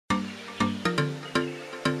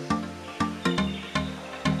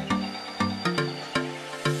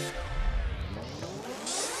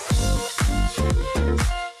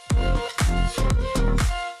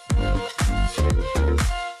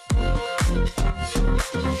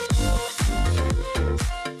Hey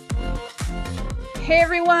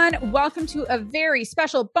everyone, welcome to a very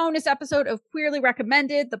special bonus episode of Queerly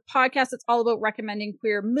Recommended, the podcast that's all about recommending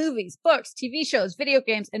queer movies, books, TV shows, video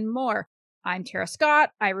games, and more. I'm Tara Scott.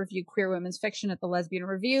 I review queer women's fiction at the Lesbian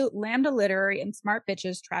Review, Lambda Literary, and Smart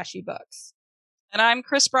Bitches Trashy Books. And I'm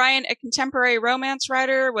Chris Bryan, a contemporary romance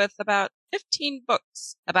writer with about 15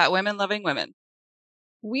 books about women loving women.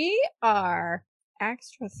 We are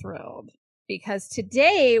extra thrilled because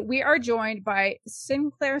today we are joined by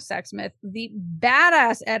Sinclair Sexsmith, the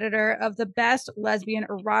badass editor of the Best Lesbian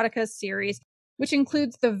Erotica series, which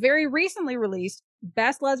includes the very recently released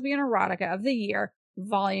Best Lesbian Erotica of the Year,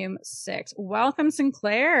 Volume 6. Welcome,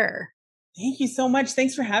 Sinclair. Thank you so much.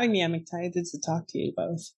 Thanks for having me. I'm excited to talk to you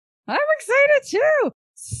both. I'm excited too.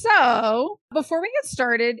 So, before we get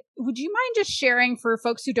started, would you mind just sharing for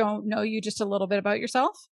folks who don't know you just a little bit about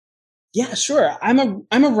yourself? Yeah, sure. I'm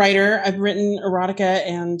a writer. I've written erotica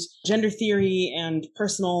and gender theory and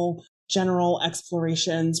personal general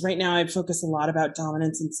explorations. Right now I focus a lot about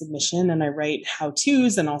dominance and submission, and I write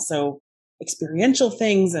how-tos and also experiential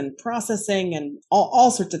things and processing and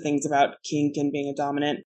all sorts of things about kink and being a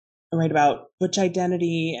dominant. I write about butch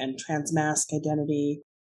identity and transmasc identity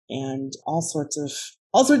and all sorts of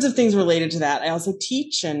things related to that. I also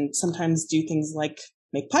teach and sometimes do things like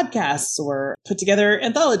make podcasts or put together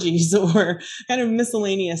anthologies or kind of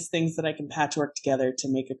miscellaneous things that I can patchwork together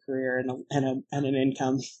to make a career and an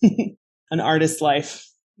income, an artist's life.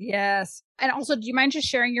 Yes. And also, do you mind just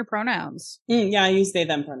sharing your pronouns? Yeah, I use they,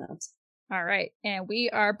 them pronouns. All right. And we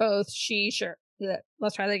are both she, sure.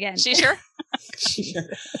 Let's try that again. She, sure? She, sure.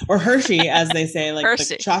 Or Hershey, as they say, like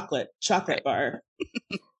Hershey. the chocolate bar.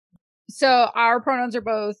 So our pronouns are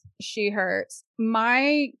both she, hers.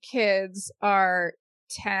 My kids are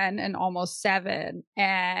 10 and almost 7,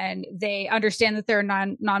 and they understand that they're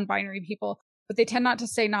non-binary people, but they tend not to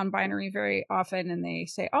say non-binary very often, and they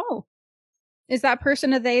say, oh, is that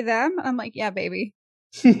person a they, them? I'm like, yeah, baby.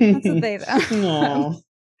 That's a they, them.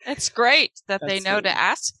 It's great that That's they know sweet. to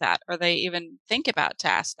ask that, or they even think about to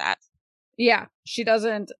ask that. Yeah, she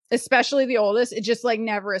doesn't, especially the oldest, it just like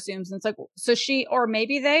never assumes. And it's like, so she, or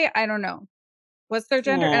maybe they, I don't know. What's their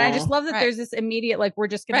gender? Aww. And I just love that Right. there's this immediate, like, we're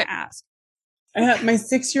just going to ask. My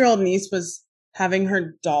 6-year-old niece was having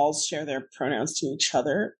her dolls share their pronouns to each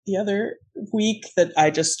other the other week that I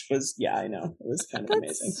just was, yeah, I know. It was kind of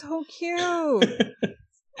amazing. So cute. It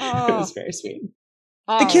was very sweet.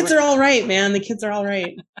 Oh, The kids are all right, man. The kids are all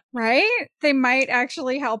right. Right? They might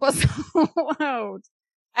actually help us out.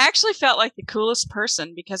 I actually felt like the coolest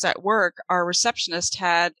person because at work, our receptionist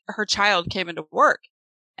had her child came into work.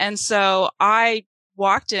 And so I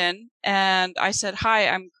walked in and I said, hi,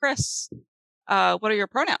 I'm Chris. What are your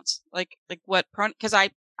pronouns? Like what pronoun? Cause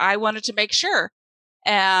I wanted to make sure.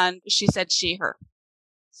 And she said she, her.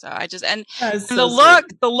 So I just, and the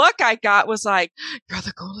look I got was like, you're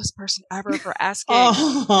the coolest person ever for asking.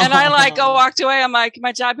 And I walked away. I'm like,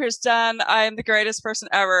 my job here's done. I am the greatest person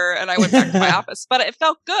ever. And I went back to my office, but it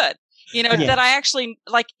felt good, that I actually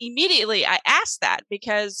immediately I asked that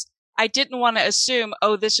because I didn't want to assume,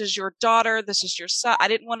 oh, this is your daughter. This is your son. I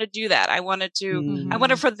didn't want to do that. I wanted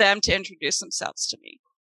for them to introduce themselves to me.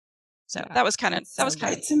 So that was kind of,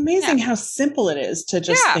 it's amazing how simple it is to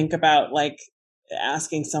just think about like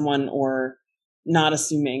asking someone or not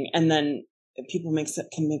assuming. And then people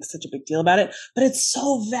can make such a big deal about it, but it's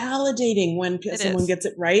so validating when someone gets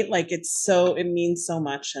it right. Like it means so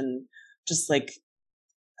much. And just like,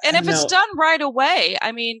 and if it's done right away,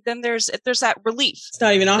 I mean, then there's that relief. It's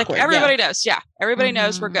not even awkward. Like everybody knows. Yeah. Everybody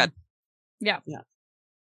knows we're good. Yeah.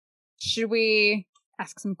 Should we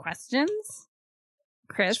ask some questions?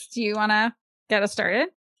 Chris, do you want to get us started?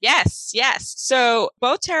 Yes. So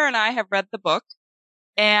both Tara and I have read the book,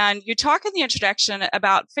 and you talk in the introduction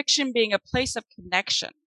about fiction being a place of connection,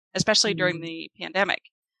 especially during the pandemic.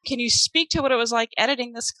 Can you speak to what it was like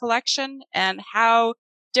editing this collection, and how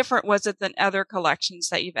different was it than other collections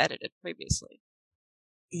that you've edited previously?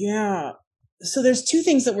 Yeah. So there's two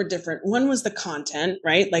things that were different. One was the content,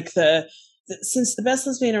 right? Like since the Best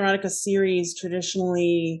Lesbian Erotica series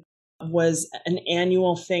traditionally was an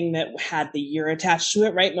annual thing that had the year attached to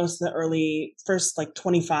it, right? Most of the first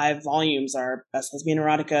 25 volumes are Best Lesbian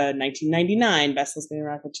Erotica 1999, Best Lesbian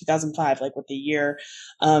Erotica 2005, like with the year.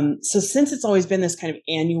 So since it's always been this kind of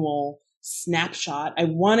annual snapshot, I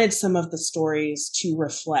wanted some of the stories to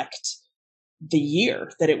reflect the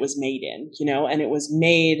year that it was made in, and it was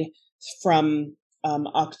made from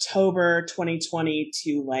October 2020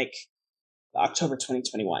 to like October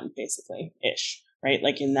 2021, basically ish. Right?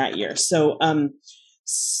 Like in that year. So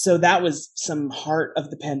that was some heart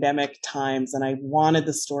of the pandemic times. And I wanted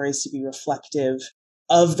the stories to be reflective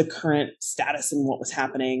of the current status and what was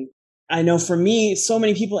happening. I know for me, so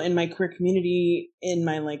many people in my queer community, in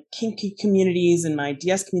my like kinky communities and my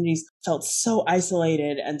DS communities felt so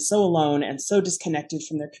isolated and so alone and so disconnected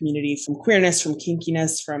from their community, from queerness, from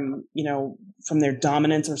kinkiness, from, you know, from their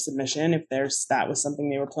dominance or submission, if that was something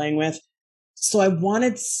they were playing with. So I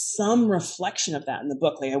wanted some reflection of that in the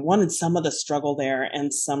book. Like I wanted some of the struggle there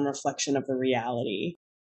and some reflection of the reality.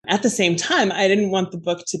 At the same time, I didn't want the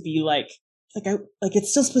book to be like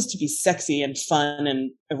it's still supposed to be sexy and fun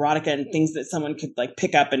and erotica and things that someone could like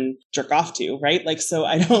pick up and jerk off to, right? Like, so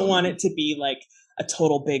I don't want it to be like a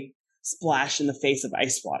total big splash in the face of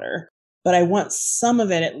ice water, but I want some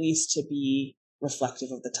of it at least to be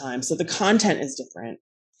reflective of the time. So the content is different.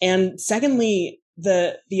 And secondly,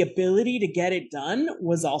 the ability to get it done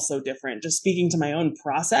was also different. Just speaking to my own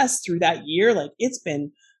process through that year, like it's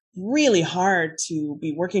been really hard to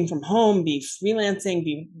be working from home, be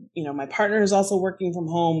freelancing, my partner is also working from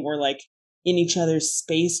home. We're like in each other's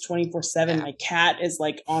space 24/7. My cat is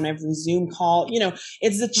like on every Zoom call.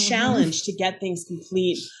 It's a challenge to get things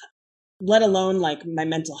complete, let alone like my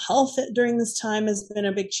mental health during this time has been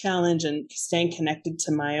a big challenge, and staying connected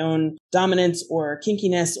to my own dominance or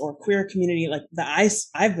kinkiness or queer community. Like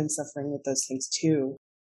I've been suffering with those things too.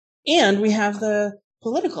 And we have the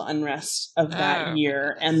political unrest of that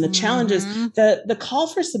year and the challenges. The call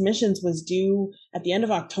for submissions was due at the end of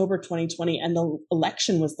October 2020, and the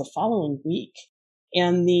election was the following week.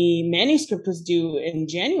 And the manuscript was due in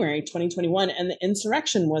January 2021, and the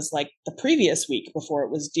insurrection was like the previous week before it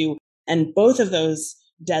was due. And both of those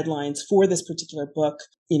deadlines for this particular book,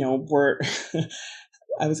 were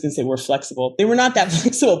I was going to say we're flexible. They were not that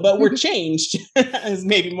flexible, but were changed is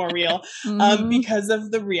maybe more real because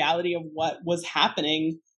of the reality of what was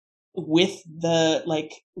happening with the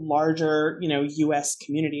like larger, U.S.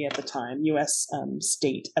 community at the time, U.S.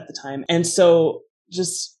 State at the time. And so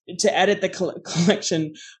just to edit the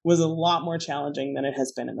collection was a lot more challenging than it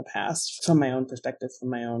has been in the past from my own perspective, from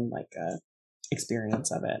my own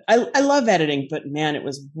experience of it. I love editing, but man, it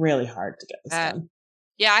was really hard to get this done.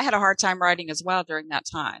 Yeah, I had a hard time writing as well during that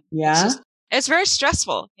time. Yeah. It's very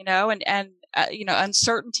stressful, and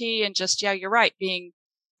uncertainty and just, yeah, you're right. Being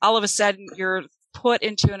all of a sudden you're put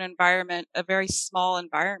into an environment, a very small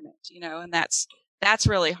environment, and that's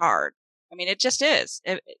really hard. I mean, it just is.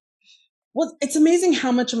 Well, it's amazing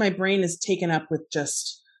how much of my brain is taken up with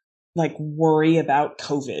just like worry about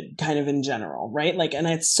COVID kind of in general, right? Like, and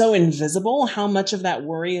it's so invisible how much of that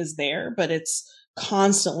worry is there, but it's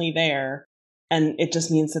constantly there. And it just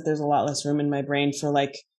means that there's a lot less room in my brain for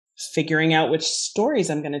like figuring out which stories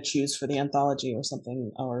I'm going to choose for the anthology or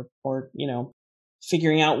something, or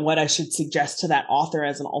figuring out what I should suggest to that author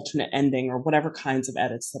as an alternate ending or whatever kinds of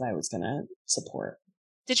edits that I was going to support.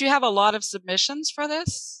 Did you have a lot of submissions for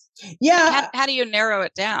this? Yeah. How do you narrow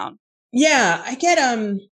it down? Yeah, I get,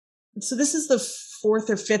 so this is the 4th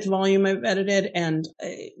or 5th volume I've edited, and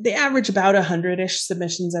they average about 100-ish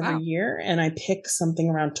submissions every year. And I pick something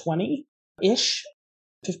around 20-ish,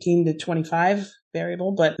 15 to 25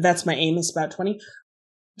 variable, but that's my aim, is about 20.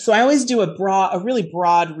 So I always do a really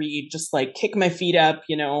broad read, just like kick my feet up,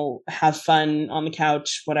 have fun on the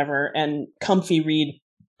couch, whatever, and comfy read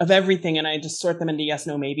of everything. And I just sort them into yes,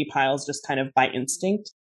 no, maybe piles, just kind of by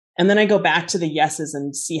instinct. And then I go back to the yeses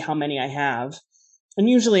and see how many I have. And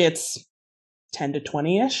usually it's 10 to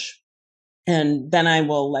 20-ish. And then I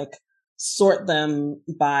will sort them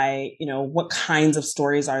by, what kinds of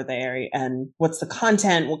stories are there and what's the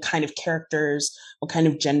content, what kind of characters, what kind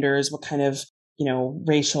of genders, what kind of,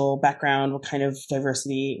 racial background, what kind of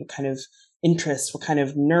diversity, what kind of interests, what kind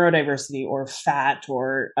of neurodiversity or fat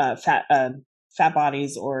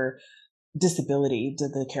bodies or disability do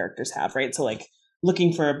the characters have, right? So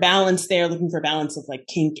looking for a balance there, looking for a balance of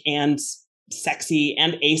kink and sexy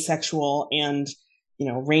and asexual and,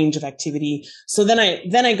 range of activity. So then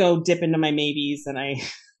I go dip into my maybes and I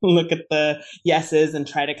look at the yeses and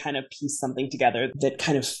try to kind of piece something together that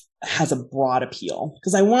kind of has a broad appeal.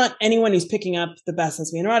 Because I want anyone who's picking up the Best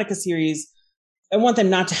Lesbian Erotica series, I want them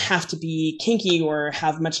not to have to be kinky or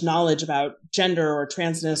have much knowledge about gender or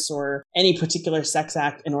transness or any particular sex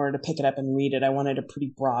act in order to pick it up and read it. I wanted a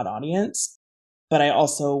pretty broad audience, but I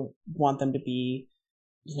also want them to be,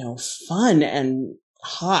 fun and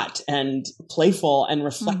hot and playful and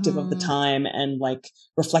reflective of the time and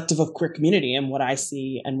reflective of queer community and what I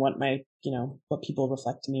see and what my, what people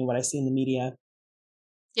reflect to me, what I see in the media.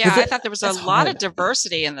 Yeah, I thought there was a lot of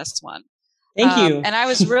diversity in this one. Thank you. And I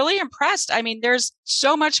was really impressed. I mean, there's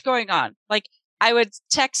so much going on. I would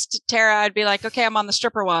text Tara, I'd be like, okay, I'm on the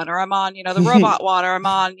stripper one, or I'm on, the robot one, or I'm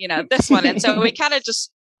on, this one. And so we kind of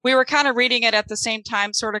just we were kind of reading it at the same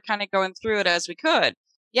time, sort of kind of going through it as we could.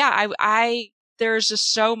 Yeah, there's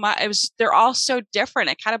just so much. They're all so different.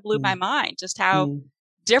 It kind of blew my mind just how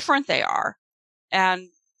different they are. And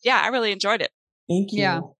yeah, I really enjoyed it. Thank you.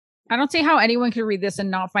 Yeah. I don't see how anyone could read this and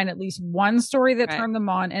not find at least one story that turned them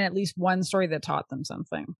on and at least one story that taught them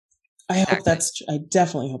something. I hope that's true. I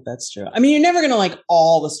definitely hope that's true. I mean, you're never going to like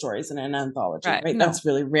all the stories in an anthology, right? No. That's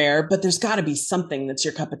really rare, but there's got to be something that's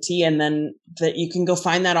your cup of tea, and then that you can go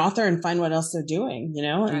find that author and find what else they're doing, you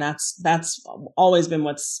know? And that's always been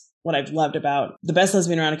what I've loved about the Best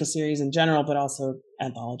Lesbian Erotica series in general, but also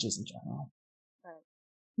anthologies in general. Right.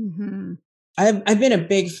 Mm-hmm. I've been a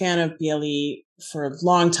big fan of BLE for a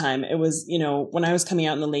long time. It was, you know, when I was coming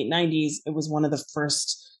out in the late 90s, it was one of the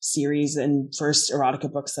first series and first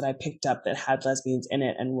erotica books that I picked up that had lesbians in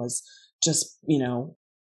it, and was just, you know,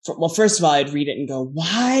 first of all, I'd read it and go,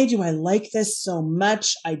 why do I like this so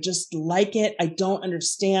much? I just like it. I don't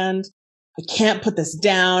understand. I can't put this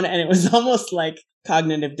down. And it was almost like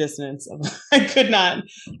cognitive dissonance of I could not,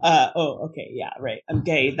 okay. Yeah, right. I'm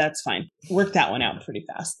gay. That's fine. Worked that one out pretty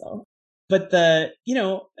fast though. But the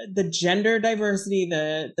gender diversity,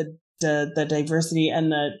 the diversity and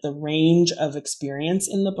the range of experience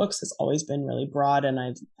in the books has always been really broad. And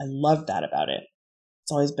I love that about it.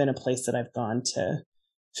 It's always been a place that I've gone to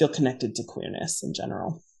feel connected to queerness in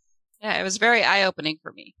general. Yeah, it was very eye-opening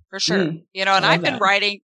for me, for sure. You know, and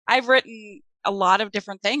I've written a lot of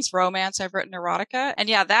different things, romance, I've written erotica. And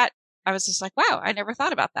yeah, that I was just like, wow, I never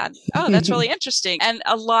thought about that. Oh, that's really interesting. And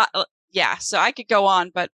a lot. Yeah. So I could go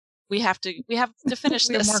on, but we have to finish this.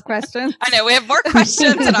 We have more questions. I know we have more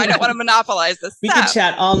questions, and I don't want to monopolize this. We could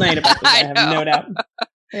chat all night about this. I have no doubt.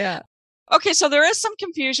 Yeah. Okay, so there is some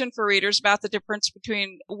confusion for readers about the difference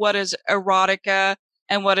between what is erotica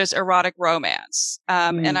and what is erotic romance.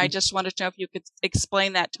 And I just wanted to know if you could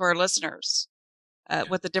explain that to our listeners,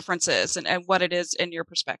 what the difference is and what it is in your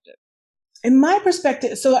perspective. In my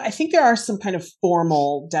perspective, so I think there are some kind of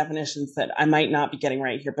formal definitions that I might not be getting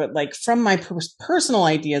right here, but like from my personal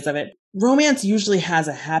ideas of it, romance usually has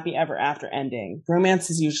a happy ever after ending. Romance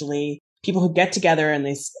is usually people who get together and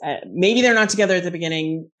they maybe they're not together at the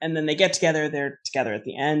beginning, and then they get together, they're together at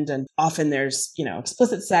the end. And often there's, you know,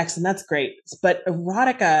 explicit sex, and that's great. But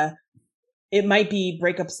erotica, it might be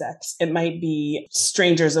breakup sex. It might be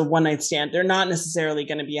strangers, a one night stand. They're not necessarily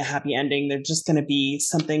going to be a happy ending. They're just going to be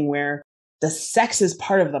something where the sex is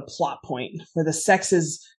part of the plot point, where the sex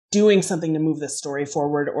is doing something to move the story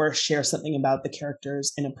forward or share something about the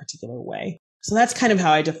characters in a particular way. So that's kind of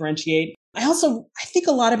how I differentiate. I think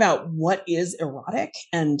a lot about what is erotic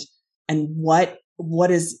and what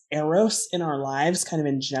is eros in our lives kind of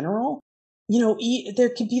in general. You know, there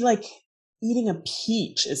could be like eating a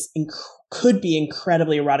peach could be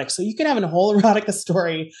incredibly erotic. So you could have a whole erotica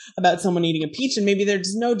story about someone eating a peach and maybe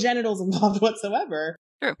there's no genitals involved whatsoever.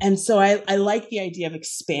 True. And so I like the idea of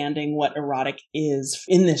expanding what erotic is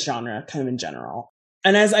in this genre kind of in general.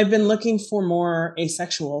 And as I've been looking for more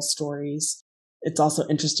asexual stories, it's also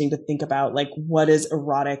interesting to think about like what is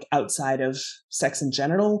erotic outside of sex and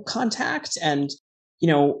genital contact. And, you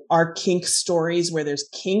know, are kink stories where there's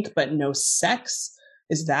kink but no sex?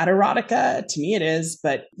 Is that erotica? To me it is,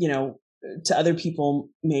 but you know, to other people,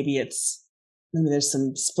 maybe there's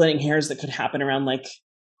some splitting hairs that could happen around like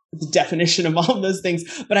the definition of all of those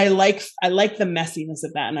things. But I like the messiness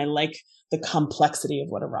of that. And I like the complexity of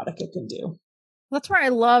what erotica can do. That's where I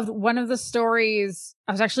loved one of the stories.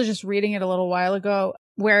 I was actually just reading it a little while ago,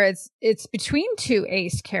 where it's between two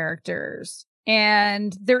ace characters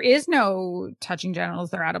and there is no touching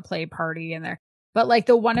genitals. They're at a play party and but like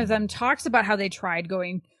the one of them talks about how they tried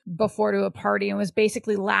going before to a party and was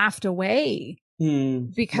basically laughed away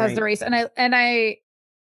because they're ace. And I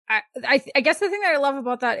guess the thing that I love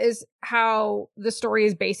about that is how the story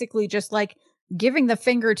is basically just like giving the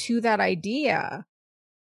finger to that idea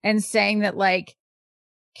and saying that like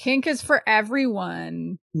kink is for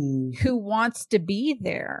everyone who wants to be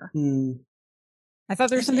there. I thought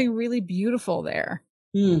there was something really beautiful there.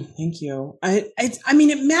 Thank you. I mean,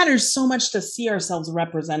 it matters so much to see ourselves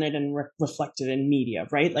represented and reflected in media,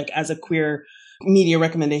 right? Like as a queer media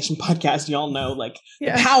recommendation podcast, you all know like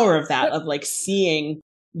the power of that, of like seeing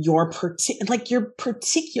your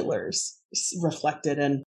particulars reflected.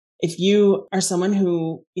 And if you are someone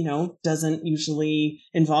who, you know, doesn't usually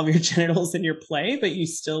involve your genitals in your play, but you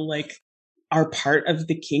still like are part of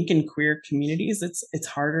the kink and queer communities, it's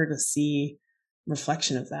harder to see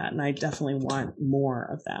reflection of that. And I definitely want more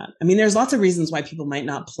of that. I mean, there's lots of reasons why people might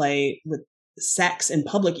not play with sex in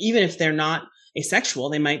public, even if they're not asexual.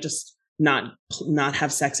 They might just not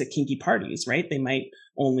have sex at kinky parties, right? They might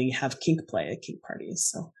only have kink play at kink parties.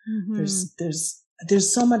 So there's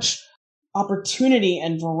there's so much opportunity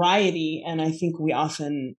and variety. And I think we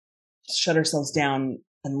often shut ourselves down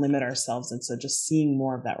and limit ourselves. And so just seeing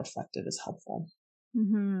more of that reflected is helpful.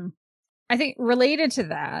 Mm-hmm. I think related to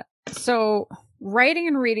that, so writing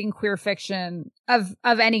and reading queer fiction of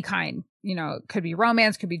any kind, it could be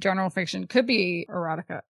romance, could be general fiction, could be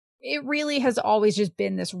erotica. It really has always just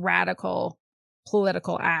been this radical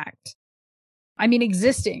political act. I mean,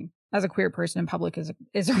 existing as a queer person in public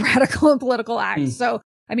is a radical and political act. So,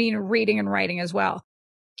 I mean, reading and writing as well.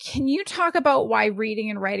 Can you talk about why reading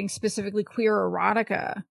and writing, specifically queer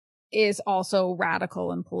erotica, is also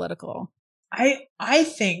radical and political? I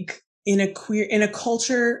think in a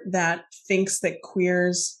culture that thinks that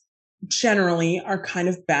queers generally are kind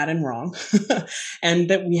of bad and wrong, and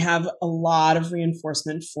that we have a lot of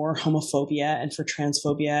reinforcement for homophobia and for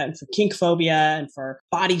transphobia and for kink phobia and for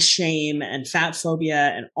body shame and fat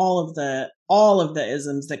phobia and all of the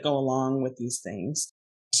isms that go along with these things.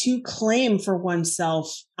 To claim for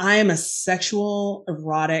oneself, I am a sexual,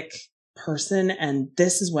 erotic person, and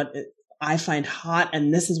this is what I find hot,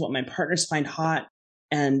 and this is what my partners find hot,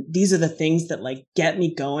 and these are the things that like get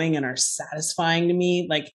me going and are satisfying to me.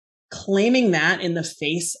 Like, claiming that in the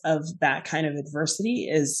face of that kind of adversity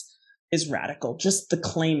is radical. Just the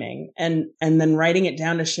claiming and then writing it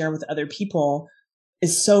down to share with other people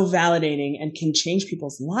is so validating and can change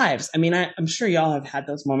people's lives. I mean, I'm sure y'all have had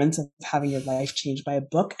those moments of having your life changed by a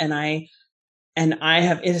book. And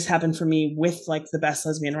it has happened for me with like the Best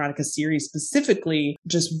Lesbian Erotica series specifically,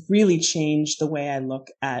 just really changed the way I look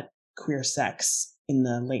at queer sex in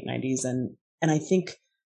the late 90s. And I think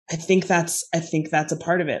that's a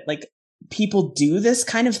part of it. Like, people do this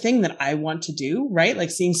kind of thing that I want to do, right?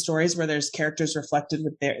 Like seeing stories where there's characters reflected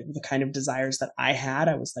with the kind of desires that I had.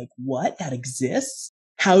 I was like, what? That exists?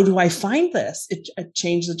 How do I find this? It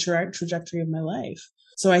changed the trajectory of my life.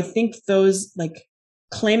 So I think those, like,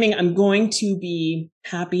 claiming I'm going to be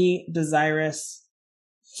happy, desirous,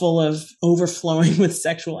 full of overflowing with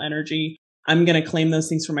sexual energy, I'm going to claim those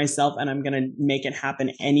things for myself and I'm going to make it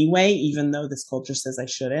happen anyway, even though this culture says I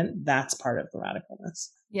shouldn't. That's part of the radicalness.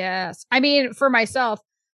 Yes. I mean, for myself,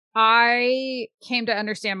 I came to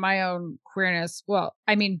understand my own queerness. Well,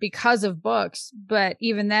 I mean, because of books, but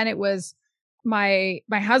even then it was my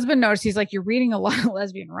husband noticed, he's like, you're reading a lot of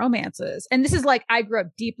lesbian romances. And this is like, I grew up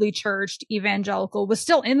deeply churched, evangelical, was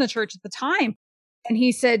still in the church at the time. And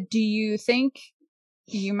he said, do you think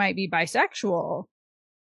you might be bisexual?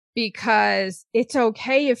 Because it's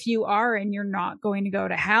okay if you are and you're not going to go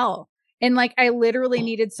to hell. And like, I literally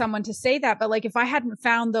needed someone to say that. But like, if I hadn't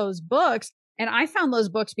found those books, and I found those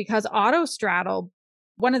books because Autostraddle,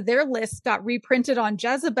 one of their lists got reprinted on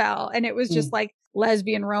Jezebel, and it was just like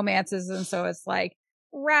lesbian romances. And so it's like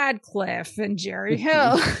Radcliffe and Jerry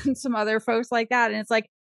Hill and some other folks like that. And it's like,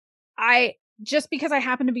 just because I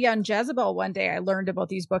happened to be on Jezebel one day, I learned about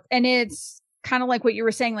these books. And it's kind of like what you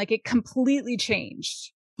were saying, like it completely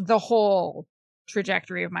changed the whole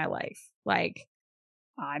trajectory of my life. Like,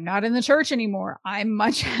 I'm not in the church anymore. I'm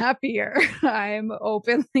much happier. I'm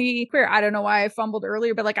openly queer. I don't know why I fumbled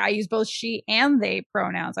earlier, but like I use both she and they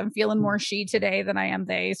pronouns. I'm feeling more she today than I am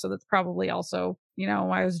they. So that's probably also,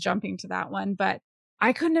 why I was jumping to that one. But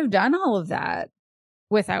I couldn't have done all of that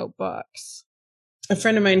without books. A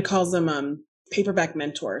friend of mine calls them paperback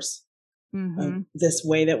mentors. This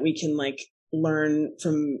way that we can like learn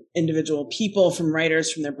from individual people, from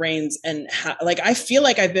writers, from their brains. And I feel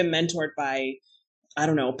like I've been mentored by, I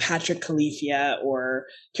don't know, Patrick Califia or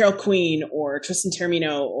Carol Queen or Tristan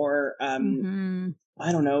Taormino or, I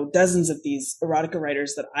don't know, dozens of these erotica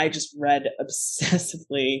writers that I just read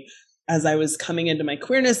obsessively as I was coming into my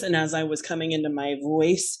queerness and as I was coming into my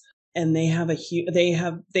voice. And they have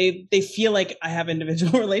they feel like I have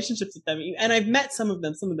individual relationships with them. And I've met some of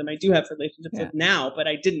them I do have relationships with now, but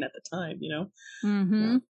I didn't at the time,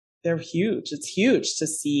 Yeah. They're huge. It's huge to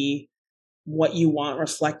see what you want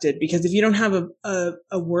reflected, because if you don't have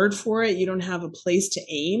a word for it, you don't have a place to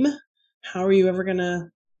aim. How are you ever going to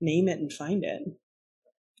name it and find it?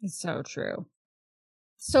 It's so true.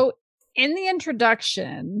 So in the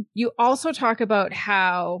introduction, you also talk about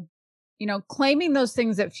how, claiming those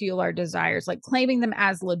things that fuel our desires, like claiming them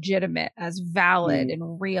as legitimate, as valid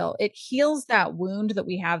and real, it heals that wound that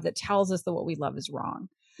we have that tells us that what we love is wrong.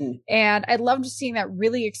 And I loved seeing that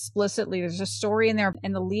really explicitly. There's a story in there,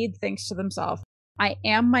 and the lead thinks to themselves, I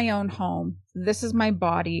am my own home. This is my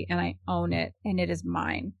body, and I own it, and it is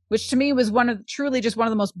mine, which to me was truly just one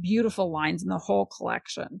of the most beautiful lines in the whole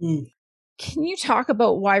collection. Can you talk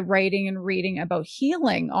about why writing and reading about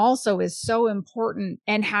healing also is so important,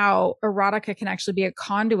 and how erotica can actually be a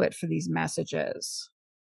conduit for these messages?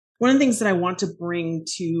 one of the things that I want to bring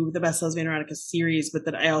to the Best Lesbian Erotica series, but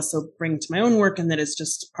that I also bring to my own work, and that is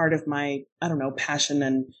just part of my, I don't know, passion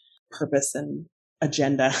and purpose and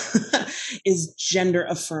agenda is gender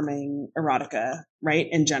affirming erotica, right?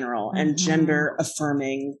 In general, and gender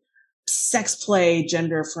affirming sex play,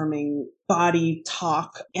 gender affirming body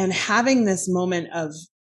talk, and having this moment of,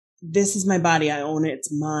 this is my body, I own it,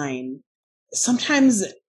 it's mine. Sometimes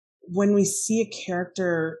when we see a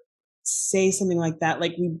character say something like that,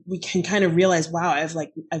 like we can kind of realize, wow,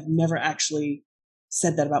 I've never actually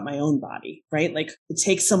said that about my own body, right? Like it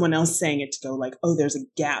takes someone else saying it to go like, oh, there's a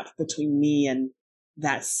gap between me and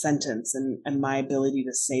that sentence and my ability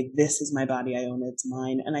to say, this is my body, I own it, it's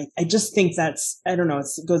mine. And I just think that's, I don't know, it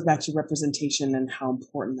goes back to representation and how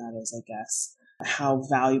important that is, I guess, how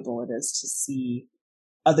valuable it is to see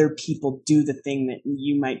other people do the thing that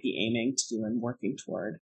you might be aiming to do and working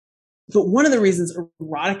toward. But one of the reasons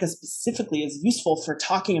erotica specifically is useful for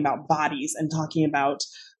talking about bodies and talking about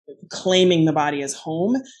claiming the body as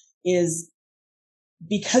home is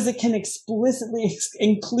because it can explicitly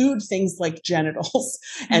include things like genitals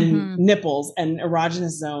and nipples and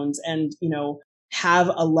erogenous zones, and, you know, have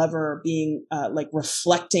a lover being like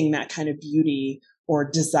reflecting that kind of beauty or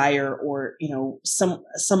desire, or, you know,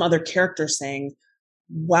 some other character saying,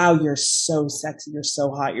 wow, you're so sexy, you're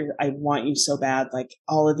so hot, I want you so bad. Like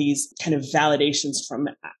all of these kind of validations from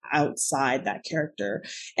outside that character.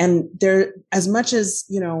 And there, as much as,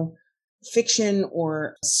 you know, fiction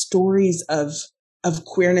or stories of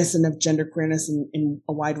queerness and of gender queerness in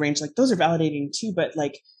a wide range, like those are validating too. But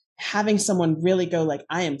like having someone really go like,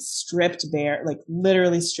 I am stripped bare, like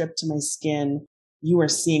literally stripped to my skin. You are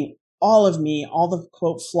seeing all of me, all the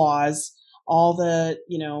quote flaws, all the,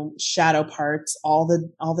 you know, shadow parts, all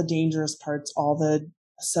the dangerous parts, all the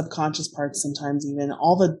subconscious parts, sometimes even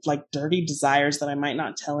all the like dirty desires that I might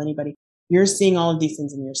not tell anybody. You're seeing all of these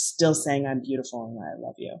things and you're still saying I'm beautiful and I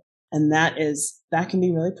love you. And that can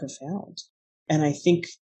be really profound. And I think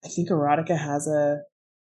erotica has a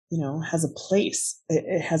place.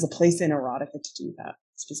 It has a place in erotica to do that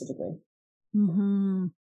specifically. Mm-hmm.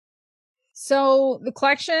 So the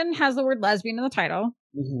collection has the word lesbian in the title.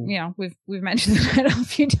 Mm-hmm. You know, we've mentioned the title a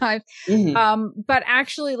few times. Mm-hmm. But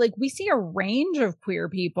actually, like, we see a range of queer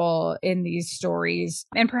people in these stories,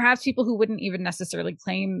 and perhaps people who wouldn't even necessarily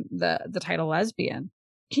claim the title lesbian.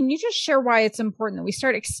 Can you just share why it's important that we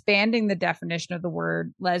start expanding the definition of the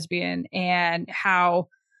word lesbian, and how,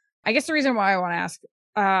 I guess the reason why I want to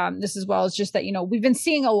ask this as well is just that, you know, we've been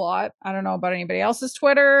seeing a lot. I don't know about anybody else's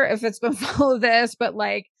Twitter, if it's been follow this, but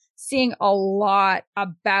like seeing a lot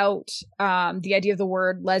about the idea of the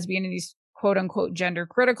word lesbian and these quote unquote gender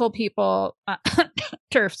critical people,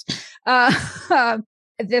 TERFs,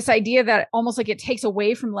 this idea that almost like it takes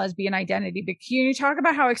away from lesbian identity. But can you talk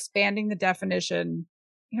about how expanding the definition,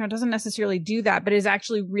 you know, doesn't necessarily do that, but is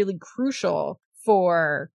actually really crucial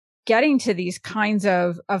for getting to these kinds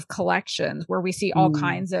of collections where we see all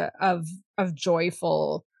kinds of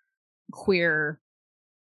joyful queer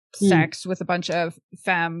sex with a bunch of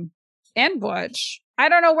femme and butch. I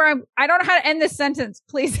don't know how to end this sentence.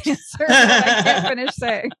 Please answer what I can't finish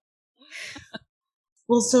saying.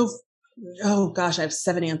 Well, oh gosh, I have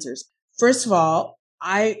 7 answers. First of all,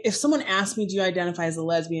 if someone asked me, do you identify as a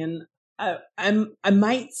lesbian? I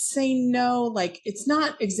might say no, like it's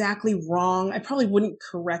not exactly wrong. I probably wouldn't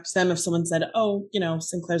correct them if someone said, oh, you know,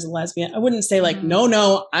 Sinclair's a lesbian. I wouldn't say like,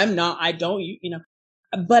 no, I'm not. I don't, you know,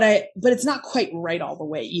 but it's not quite right all the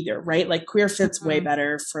way either, right? Like queer fits way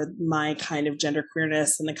better for my kind of gender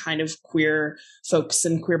queerness and the kind of queer folks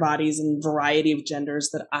and queer bodies and variety of genders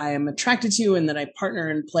that I am attracted to and that I partner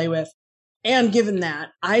and play with. And given that,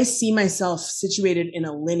 I see myself situated in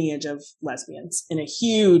a lineage of lesbians in a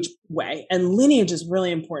huge way. And lineage is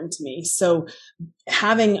really important to me. So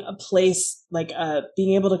having a place like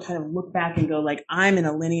being able to kind of look back and go like, I'm in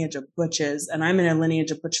a lineage of butches, and I'm in a lineage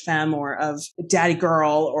of butch femme, or of daddy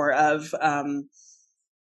girl, or of,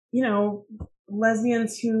 you know,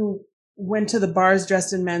 lesbians who went to the bars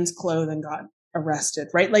dressed in men's clothes and got arrested,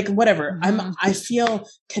 right? Like whatever. I feel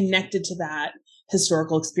connected to that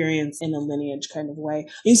historical experience in a lineage kind of way.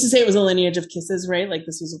 I used to say it was a lineage of kisses, right? Like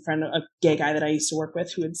this was a gay guy that I used to work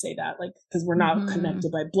with who would say that, like, because we're not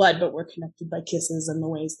connected by blood, but we're connected by kisses and the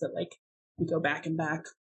ways that like we go back and back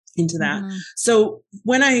into that. So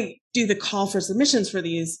when I do the call for submissions for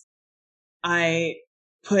these, I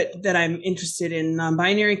put that I'm interested in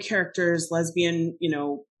non-binary characters, lesbian, you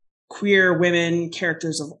know, queer women,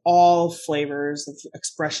 characters of all flavors of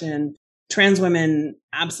expression, trans women,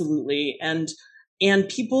 absolutely. And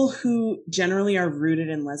people who generally are rooted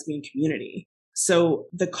in lesbian community. So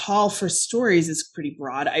the call for stories is pretty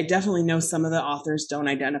broad. I definitely know some of the authors don't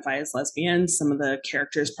identify as lesbian. Some of the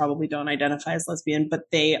characters probably don't identify as lesbian, but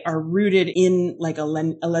they are rooted in like a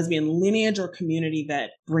lesbian lineage or community that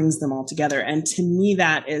brings them all together. And to me,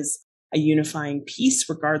 that is a unifying piece,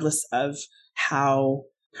 regardless of how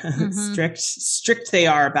strict they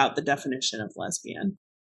are about the definition of lesbian.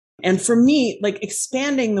 And for me, like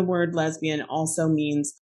expanding the word lesbian also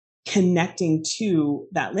means connecting to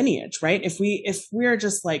that lineage, right? If we're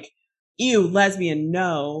just like, ew, lesbian,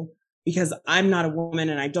 no, because I'm not a woman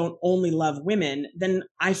and I don't only love women, then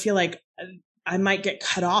I feel like I might get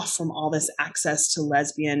cut off from all this access to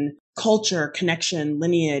lesbian culture, connection,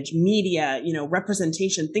 lineage, media,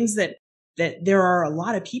 representation, things that there are a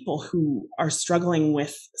lot of people who are struggling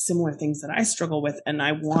with similar things that I struggle with. And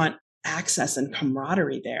I want access and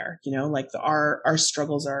camaraderie there, like our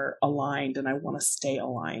struggles are aligned and I want to stay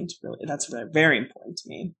aligned. Really, that's really very important to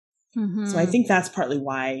me. So I think that's partly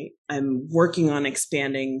why I'm working on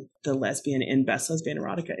expanding the lesbian in Best Lesbian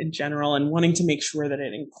Erotica in general and wanting to make sure that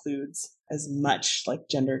it includes as much like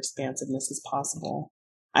gender expansiveness as possible.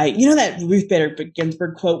 That Ruth Bader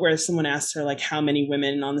Ginsburg quote where someone asked her like how many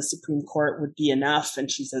women on the Supreme Court would be enough, and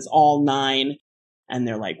she says all 9. And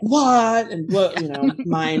they're like, what? And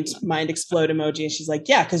mind explode emoji. And she's like,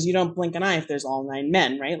 yeah, because you don't blink an eye if there's all 9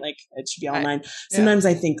 men, right? Like it should be all 9. Sometimes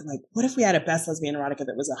I think like, what if we had a Best Lesbian Erotica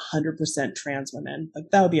that was 100% trans women? Like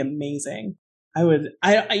that would be amazing. I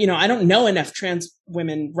don't know enough trans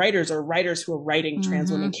women writers or writers who are writing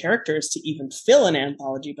trans women characters to even fill an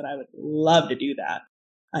anthology, but I would love to do that.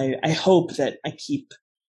 I hope that I keep,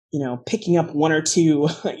 picking up 1 or 2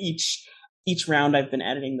 each round I've been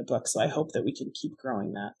editing the book. So I hope that we can keep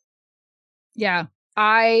growing that. Yeah.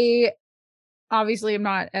 I obviously am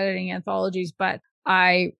not editing anthologies, but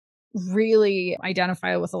I really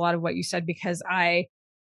identify with a lot of what you said because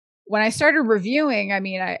when I started reviewing,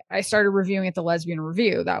 I started reviewing at the Lesbian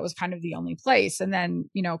Review. That was kind of the only place. And then,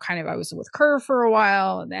 I was with Curve for a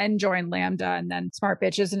while and then joined Lambda and then Smart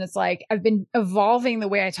Bitches. And it's like, I've been evolving the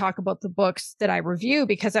way I talk about the books that I review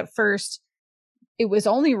because at first it was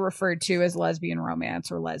only referred to as lesbian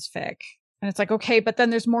romance or lesfic. And it's like, okay, but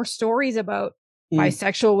then there's more stories about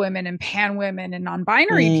bisexual women and pan women and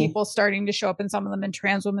non-binary people starting to show up, and some of them, and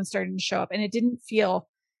trans women starting to show up. And it didn't feel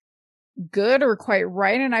good or quite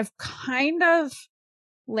right. And I've kind of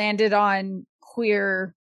landed on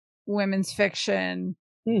queer women's fiction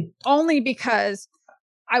only because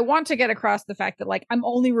I want to get across the fact that like I'm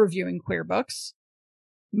only reviewing queer books.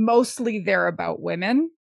 Mostly they're about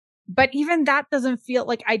women. But even that doesn't feel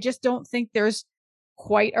like, I just don't think there's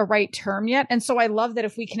quite a right term yet. And so I love that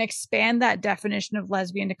if we can expand that definition of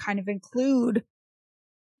lesbian to kind of include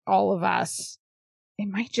all of us, it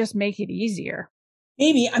might just make it easier.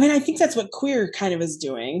 Maybe. I think that's what queer kind of is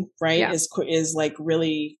doing, right? Yeah. Is like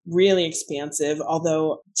really, really expansive.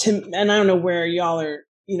 Although, and I don't know where y'all are,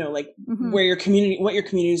 where what your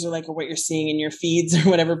communities are like, or what you're seeing in your feeds or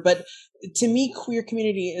whatever. But to me, queer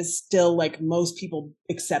community is still like most people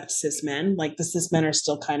accept cis men. Like the cis men are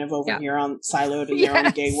still kind of over here on siloed in their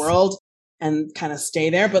own gay world and kind of stay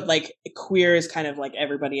there. But like queer is kind of like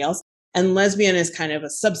everybody else. And lesbian is kind of a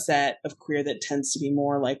subset of queer that tends to be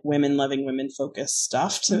more like women loving, women focused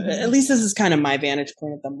stuff. At least this is kind of my vantage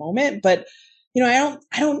point at the moment. But I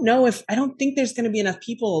don't think there's going to be enough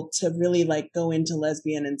people to really like go into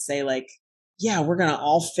lesbian and say like, yeah, we're going to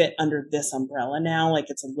all fit under this umbrella now. Like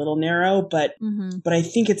it's a little narrow, but I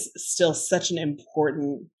think it's still such an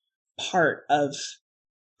important part of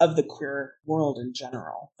the queer world in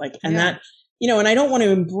general. Like, and that, and I don't want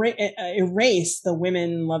to erase the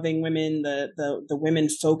women loving women, the women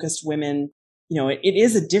focused women. It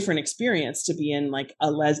is a different experience to be in like a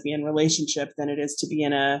lesbian relationship than it is to be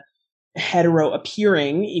in a hetero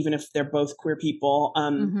appearing, even if they're both queer people,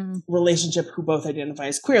 relationship who both identify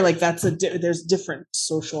as queer. Like there's different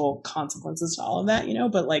social consequences to all of that,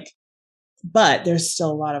 but there's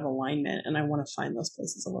still a lot of alignment, and I want to find those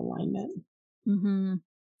places of alignment.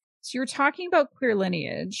 So you're talking about queer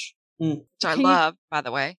lineage, which I love, by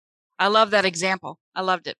the way. I love that example. I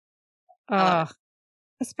loved it.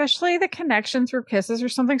 Especially the connection through kisses or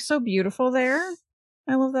something so beautiful there.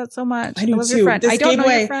 I love that so much. I do love too. Your friend. I don't know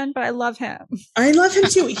your friend, but I love him. I love him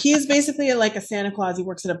too. He is basically like a Santa Claus. He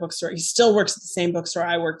works at a bookstore. He still works at the same bookstore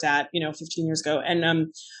I worked at, 15 years ago.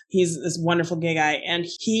 And he's this wonderful gay guy. And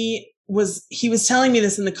he was telling me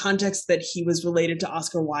this in the context that he was related to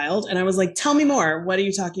Oscar Wilde. And I was like, tell me more. What are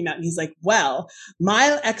you talking about? And he's like, well,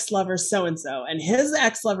 my ex-lover so-and-so and his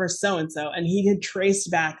ex-lover so-and-so. And he had traced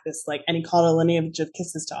back this and he called a lineage of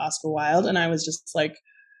kisses to Oscar Wilde. And I was just like,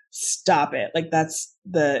 stop it. Like that's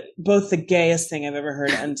both the gayest thing I've ever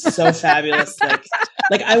heard and so fabulous.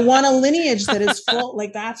 Like I want a lineage that is full.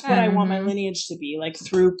 Like that's what I want my lineage to be, like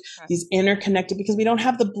through these interconnected, because we don't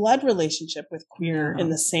have the blood relationship with queer in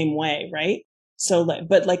the same way. Right. So,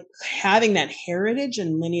 but like having that heritage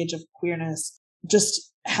and lineage of queerness just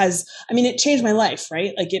it changed my life,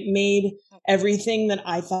 right? Like it made everything that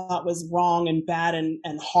I thought was wrong and bad and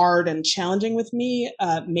hard and challenging with me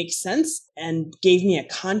make sense, and gave me a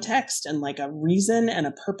context and like a reason and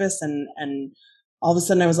a purpose. And all of a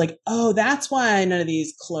sudden I was like, oh, that's why none of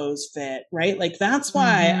these clothes fit, right? Like that's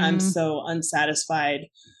why I'm so unsatisfied,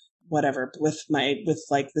 whatever, with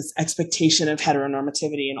like this expectation of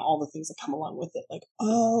heteronormativity and all the things that come along with it. Like,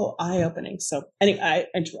 oh, eye-opening. So anyway, I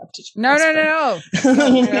interrupted you. No. Not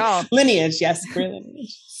at all. Lineage, yes, queer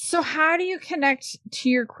lineage. So how do you connect to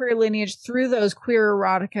your queer lineage through those queer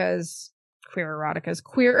erotica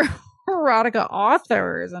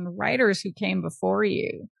authors and writers who came before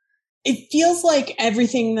you? It feels like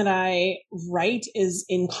everything that I write is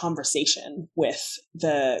in conversation with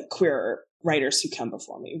the queer writers who come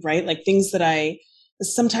before me, right? Like things that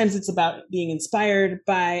sometimes it's about being inspired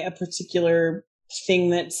by a particular thing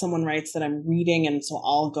that someone writes that I'm reading. And so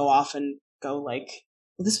I'll go off and go like,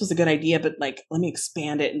 well, this was a good idea, but like, let me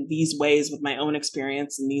expand it in these ways with my own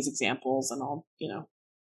experience and these examples. And I'll,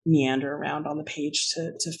 meander around on the page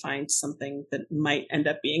to find something that might end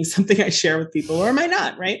up being something I share with people or might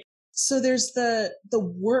not, right? So there's the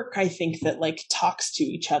work, I think, that like talks to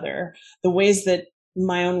each other, the ways that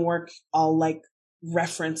my own work, I'll like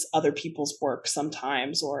reference other people's work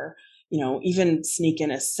sometimes, or, even sneak in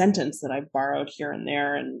a sentence that I've borrowed here and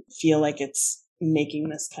there and feel like it's making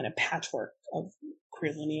this kind of patchwork of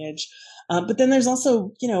queer lineage. But then there's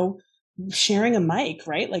also, sharing a mic,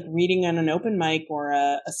 right? Like reading on an open mic or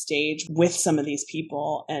a stage with some of these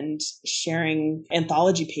people and sharing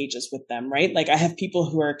anthology pages with them, right? Like I have people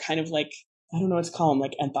who are kind of like, I don't know what to call them,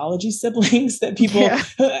 like anthology siblings that people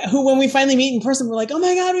who, when we finally meet in person, we're like, oh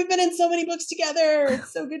my God, we've been in so many books together.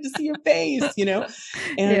 It's so good to see your face,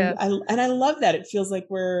 And I love that. It feels like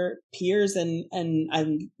we're peers and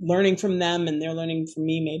I'm learning from them and they're learning from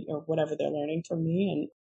me, maybe, or whatever they're learning from me.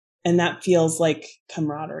 And that feels like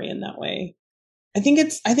camaraderie in that way. I think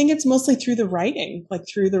it's mostly through the writing, like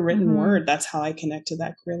through the written word. That's how I connect to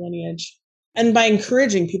that queer lineage. And by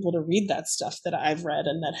encouraging people to read that stuff that I've read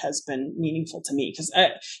and that has been meaningful to me. Because,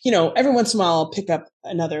 every once in a while I'll pick up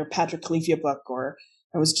another Patrick Califia book, or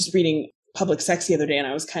I was just reading Public Sex the other day and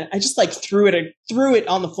I just like threw it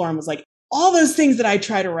on the floor and was like, all those things that I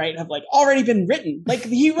try to write have like already been written. Like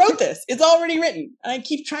he wrote this, it's already written. And I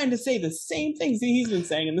keep trying to say the same things that he's been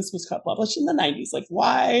saying. And this was published in the 90s. Like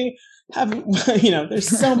why haven't, there's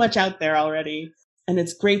so much out there already. And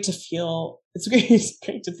it's great to feel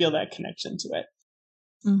that connection to it.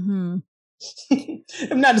 Mm-hmm.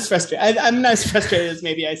 I'm not as frustrated. I'm not as frustrated as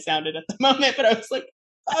maybe I sounded at the moment, but I was like,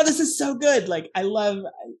 oh, this is so good. Like I'm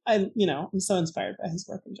so inspired by his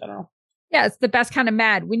work in general. Yeah, it's the best kind of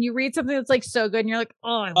mad. When you read something that's like so good and you're like,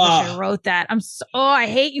 oh, I wish I wrote that. I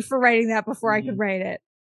hate you for writing that before I could write it.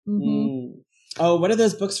 Mm-hmm. Oh, what are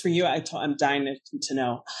those books for you? I'm dying to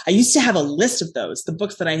know. I used to have a list of those, the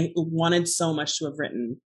books that I wanted so much to have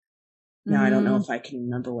written. Now I don't know if I can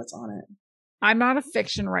remember what's on it. I'm not a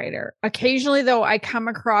fiction writer. Occasionally, though, I come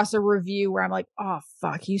across a review where I'm like, oh,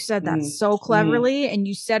 fuck, you said that so cleverly and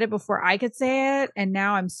you said it before I could say it. And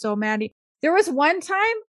now I'm so mad. There was one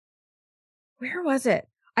time, where was it?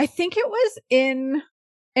 I think it was in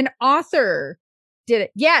an author did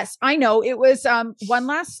it. Yes, I know. It was One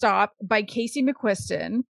Last Stop by Casey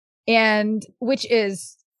McQuiston, and which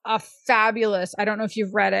is a fabulous, I don't know if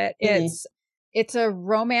you've read it. It's a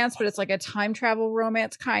romance, but it's like a time travel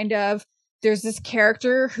romance kind of. There's this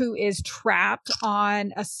character who is trapped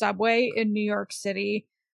on a subway in New York City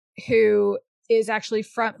who is actually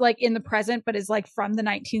from like in the present, but is like from the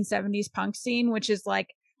 1970s punk scene, which is like,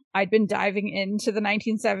 I'd been diving into the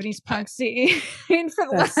 1970s punk scene for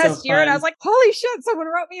the last year. And I was like, holy shit, someone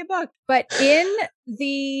wrote me a book. But in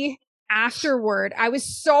the afterword, I was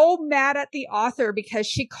so mad at the author because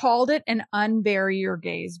she called it an Unbury Your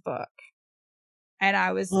Gaze book. And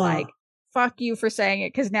I was like, fuck you for saying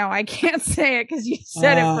it, because now I can't say it because you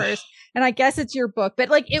said it first. And I guess it's your book. But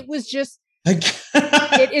like, it was just,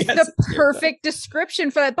 it is the perfect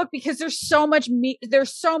description for that book, because there's so much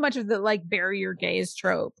of the like bury your gaze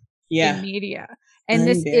trope in media. And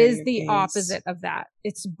this is the opposite of that.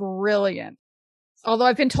 It's brilliant. Although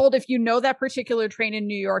I've been told if you know that particular train in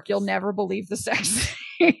New York, you'll never believe the sex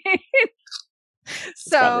scene.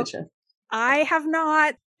 So I have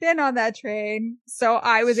not been on that train. So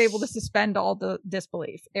I was able to suspend all the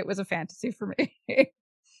disbelief. It was a fantasy for me.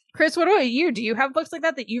 Chris, what about you? Do you have books like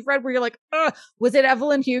that you've read where you're like, oh, was it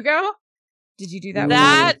Evelyn Hugo? Did you do that?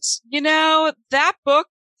 That book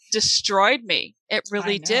destroyed me. It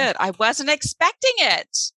really did. I wasn't expecting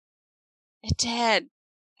it. It did.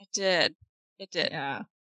 Yeah.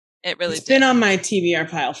 It really did. It's been on my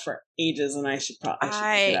TBR pile for ages, and I should pick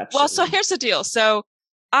it up. Well, so here's the deal. So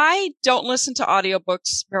I don't listen to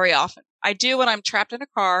audiobooks very often. I do when I'm trapped in a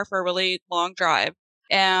car for a really long drive.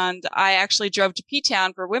 And I actually drove to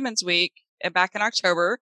P-Town for Women's Week back in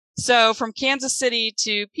October. So from Kansas City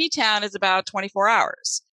to P-Town is about 24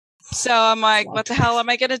 hours. So I'm like, what the hell am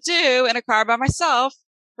I going to do in a car by myself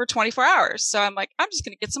for 24 hours? So I'm like, I'm just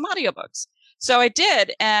going to get some audiobooks. So I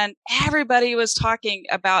did. And everybody was talking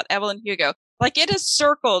about Evelyn Hugo. Like, it has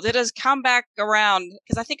circled. It has come back around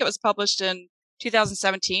because I think it was published in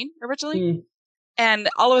 2017 originally. Mm. And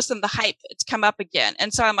all of a sudden the hype, it's come up again.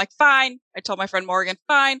 And so I'm like, fine. I told my friend Morgan,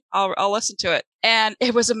 fine, I'll listen to it. And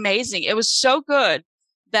it was amazing. It was so good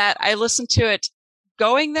that I listened to it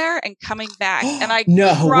going there and coming back. And I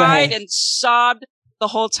cried and sobbed the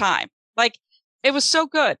whole time. Like, it was so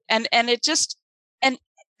good. And it just, and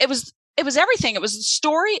it was everything. It was the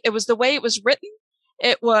story. It was the way it was written.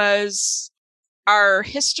 It was our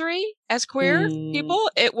history as queer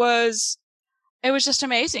people. It was just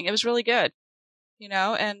amazing. It was really good. You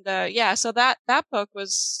know, and so that book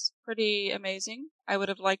was pretty amazing. I would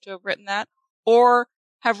have liked to have written that or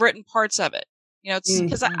have written parts of it. You know, it's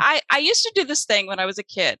because I used to do this thing when I was a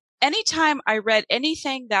kid. Anytime I read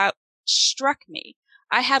anything that struck me,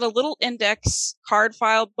 I had a little index card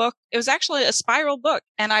file book. It was actually a spiral book,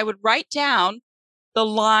 and I would write down the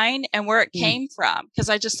line and where it came from because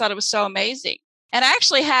I just thought it was so amazing. And I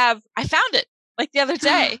found it like the other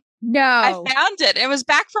day. No, I found it. It was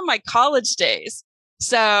back from my college days.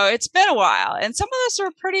 So it's been a while, and some of those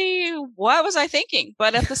were pretty, what was I thinking?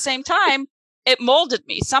 But at the same time, it molded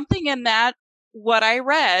me. Something in that, what I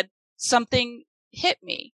read, something hit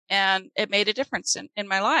me, and it made a difference in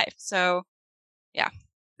my life. So, yeah.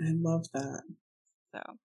 I love that. So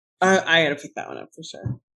I gotta pick that one up for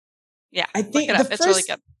sure. Yeah, I think it's really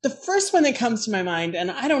good. The first one that comes to my mind,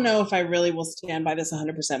 and I don't know if I really will stand by this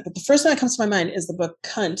 100%, but the first one that comes to my mind is the book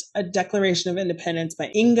Cunt, A Declaration of Independence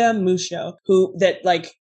by Inga Muscio,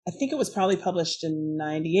 I think it was probably published in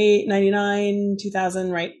 98, 99,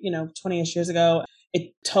 2000, right? 20-ish years ago.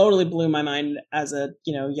 It totally blew my mind as a,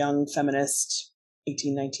 young feminist,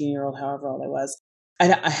 18, 19-year-old, however old I was.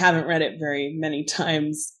 I haven't read it very many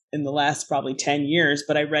times in the last probably 10 years,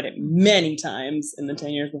 but I read it many times in the 10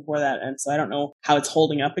 years before that. And so I don't know how it's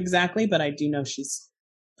holding up exactly, but I do know she's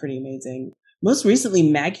pretty amazing. Most recently,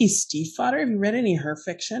 Maggie Stiefvater. Have you read any of her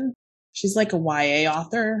fiction? She's like a YA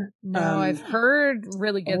author. No, I've heard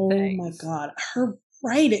really good things. Oh my God. Her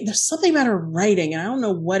writing, there's something about her writing, and I don't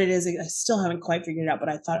know what it is. I still haven't quite figured it out, but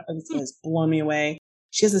I thought it was blown me away.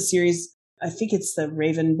 She has a series, I think it's the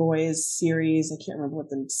Raven Boys series. I can't remember what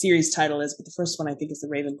the series title is, but the first one I think is the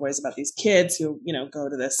Raven Boys, about these kids who, go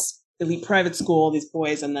to this elite private school, these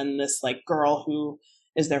boys, and then this like girl who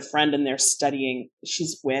is their friend, and they're studying,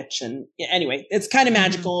 she's witch. And anyway, it's kind of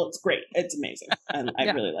magical. It's great. It's amazing. And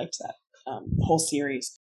I really liked that whole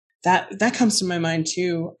series. That comes to my mind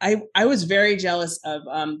too. I was very jealous of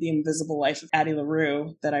The Invisible Life of Addie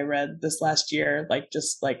LaRue that I read this last year.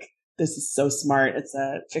 This is so smart. It's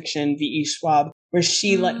a fiction, V.E. Schwab, where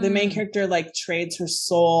she, the main character, trades her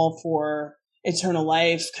soul for eternal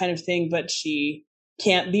life kind of thing, but she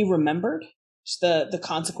can't be remembered. The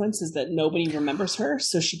consequence is that nobody remembers her.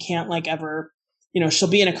 So she can't ever, she'll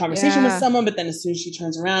be in a conversation with someone, but then as soon as she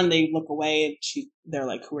turns around, they look away and they're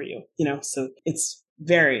like, who are you? So it's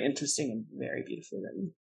very interesting and very beautifully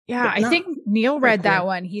written. Yeah. I think Neil read that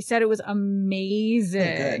one. He said it was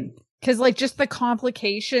amazing. Because just the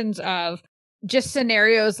complications of just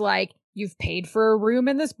scenarios like you've paid for a room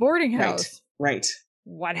in this boarding house. Right.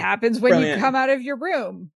 What happens when you come out of your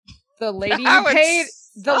room? The lady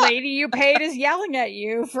you paid is yelling at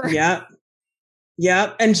you for. Yeah.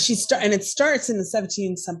 Yeah. And and it starts in the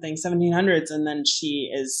 1700s. And then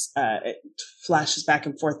she it flashes back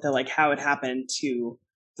and forth to how it happened to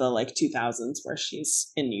the 2000s, where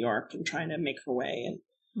she's in New York and trying to make her way.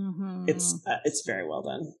 And it's very well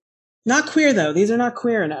done. Not queer though. These are not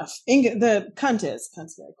queer enough. The Cunt's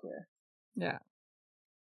very queer. Yeah.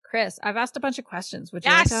 Chris, I've asked a bunch of questions. Would you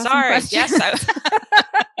like to ask some questions? Yes.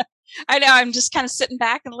 I know. I'm just kind of sitting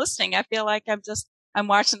back and listening. I feel like I'm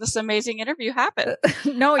watching this amazing interview happen.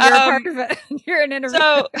 No, you're a part of it. You're an interview.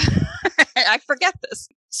 So I forget this.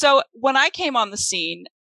 So when I came on the scene,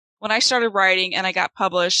 when I started writing and I got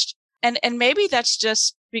published, and maybe that's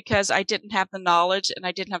just because I didn't have the knowledge and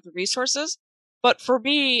I didn't have the resources. But for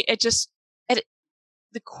me,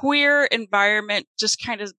 the queer environment just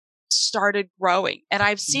kind of started growing. And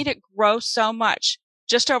I've seen it grow so much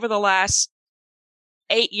just over the last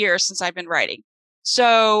 8 years since I've been writing.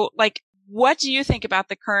 So, like, what do you think about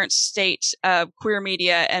the current state of queer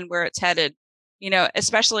media and where it's headed? You know,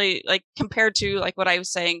 especially like compared to like what I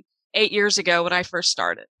was saying 8 years ago when I first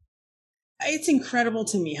started. It's incredible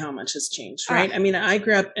to me how much has changed, right? I mean, I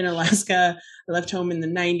grew up in Alaska. I left home in the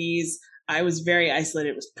 90s. I was very isolated.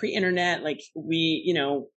 It was pre-internet. Like we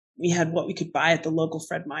had what we could buy at the local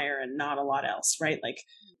Fred Meyer and not a lot else, right? Like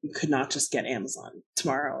you could not just get Amazon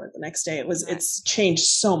tomorrow or the next day. It's changed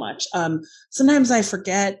so much. Sometimes I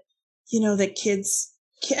forget, that kids,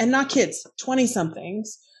 and not kids, 20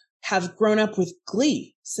 somethings have grown up with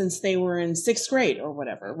Glee since they were in 6th grade or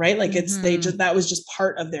whatever, right? Like that was just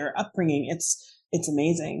part of their upbringing. It's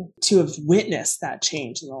amazing to have witnessed that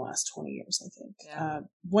change in the last 20 years, I think. Yeah.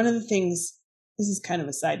 One of the things, this is kind of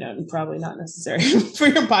a side note and probably not necessary for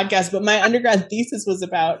your podcast, but my undergrad thesis was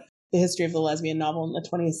about the history of the lesbian novel in the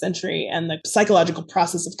 20th century and the psychological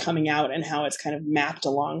process of coming out and how it's kind of mapped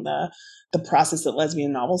along the process that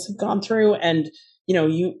lesbian novels have gone through. And,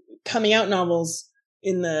 coming out novels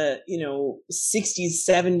in the, 60s,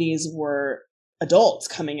 70s were adults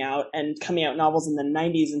coming out, and coming out novels in the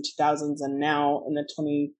 90s and 2000s and now in the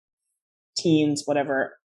 20 teens,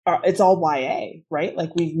 whatever, it's all YA, right?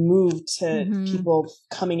 Like we've moved to people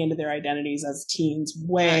coming into their identities as teens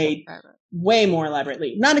way more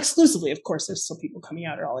elaborately. Not exclusively, of course, there's still people coming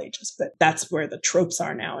out at all ages, but that's where the tropes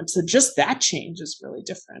are now. And so just that change is really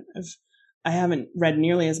different. I haven't read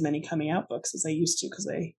nearly as many coming out books as I used to,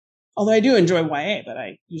 because although I do enjoy YA, but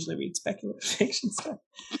I usually read speculative fiction stuff.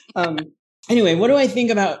 Anyway, what do I think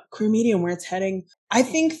about queer media and where it's heading? I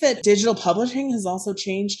think that digital publishing has also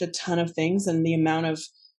changed a ton of things, and the amount of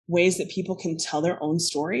ways that people can tell their own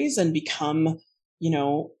stories and become,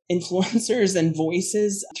 influencers and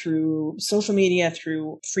voices through social media,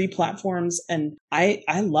 through free platforms. And I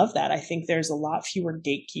love that. I think there's a lot fewer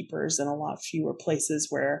gatekeepers and a lot fewer places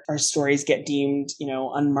where our stories get deemed,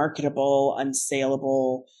 unmarketable,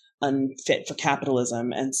 unsaleable, unfit for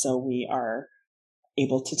capitalism. And so we are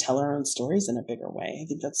able to tell our own stories in a bigger way. I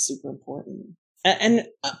think that's super important. And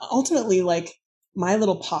ultimately, like my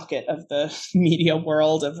little pocket of the media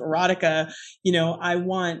world of erotica, I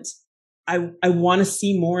want to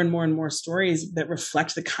see more and more and more stories that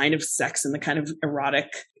reflect the kind of sex and the kind of erotic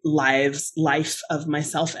life of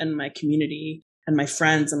myself and my community and my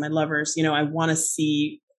friends and my lovers. I want to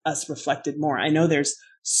see us reflected more. I know there's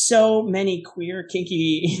so many queer,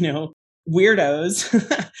 kinky,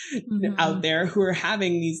 weirdos out there who are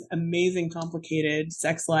having these amazing, complicated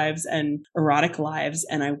sex lives and erotic lives.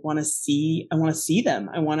 And I want to see them.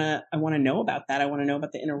 I want to know about that. I want to know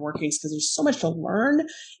about the inner workings, because there's so much to learn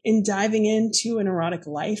in diving into an erotic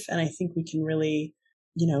life. And I think we can really,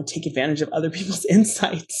 take advantage of other people's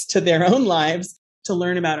insights to their own lives to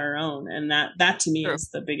learn about our own. And that to me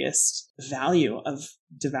is the biggest value of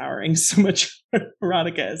devouring so much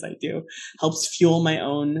erotica as I do. Helps fuel my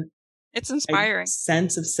own, it's inspiring,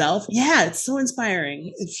 sense of self. Yeah, it's so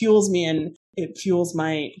inspiring. It fuels me, and it fuels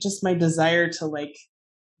my desire to like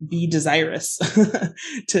be desirous,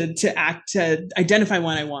 to act, to identify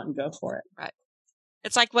what I want and go for it. Right.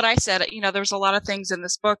 It's like what I said, there was a lot of things in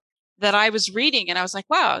this book that I was reading and I was like,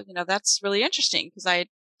 wow, that's really interesting, because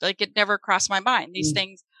it never crossed my mind. These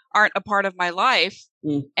things aren't a part of my life.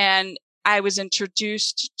 And I was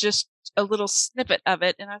introduced just a little snippet of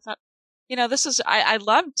it. And I thought, I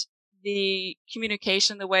loved the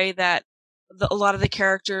communication, the way that a lot of the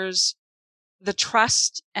characters, the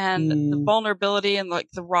trust and the vulnerability and like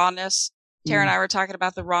the rawness. Tara and I were talking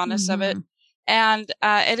about the rawness of it. And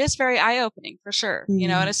it is very eye-opening for sure,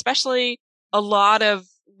 and especially a lot of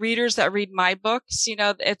readers that read my books,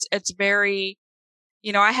 it's very,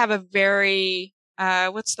 I have a very,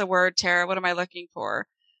 what's the word, Tara? What am I looking for?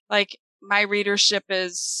 Like my readership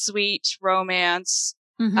is sweet romance.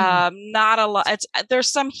 Not a lot.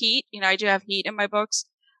 There's some heat, I do have heat in my books,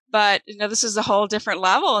 but this is a whole different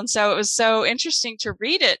level. And so it was so interesting to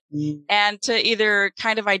read it and to either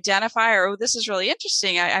kind of identify or, oh, this is really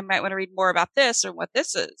interesting. I might want to read more about this or what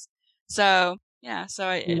this is. So yeah, so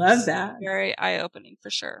I love that. Very eye-opening for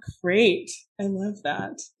sure. Great. I love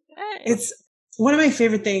that. Hey. It's one of my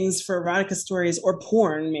favorite things for erotica stories, or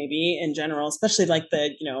porn maybe in general, especially like the,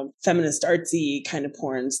 feminist artsy kind of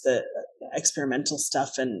porns, the experimental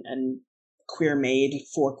stuff and queer made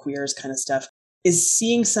for queers kind of stuff, is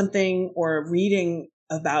seeing something or reading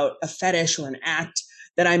about a fetish or an act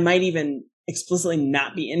that I might even explicitly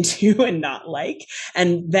not be into and not like,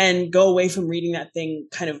 and then go away from reading that thing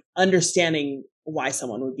kind of understanding why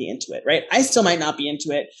someone would be into it, right? I still might not be into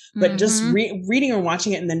it, but just reading or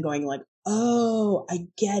watching it and then going like, oh, I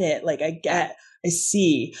get it. Like I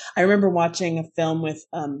see. I remember watching a film with,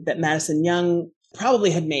 that Madison Young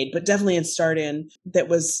probably had made, but definitely had starred in, that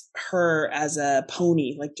was her as a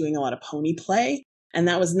pony, like doing a lot of pony play. And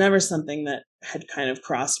that was never something that had kind of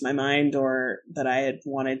crossed my mind or that I had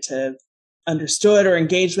wanted to understood or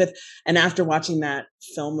engaged with. And after watching that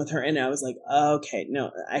film with her in it, I was like, okay,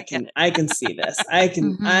 no, I can see this.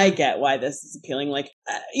 I get why this is appealing. Like,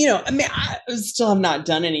 I mean, I still have not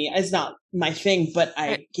done any, it's not my thing, but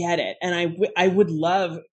I get it. And I would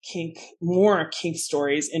love more kink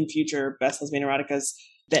stories in future Best Lesbian Eroticas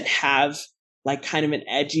that have like kind of an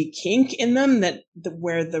edgy kink in them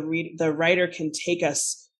where the writer can take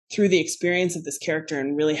us through the experience of this character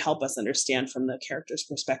and really help us understand from the character's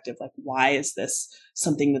perspective, like, why is this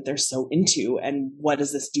something that they're so into and what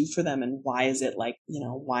does this do for them? And why is it like,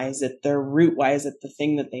 why is it their root? Why is it the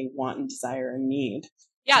thing that they want and desire and need?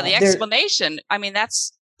 Yeah. The explanation. I mean,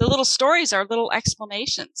 the little stories are little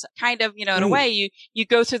explanations, kind of, in a way you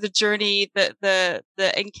go through the journey, the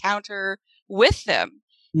encounter with them.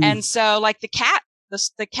 And so like the cat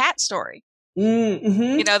story,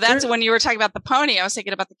 that's when you were talking about the pony. I was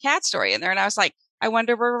thinking about the cat story in there, and I was like, I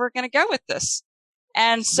wonder where we're going to go with this.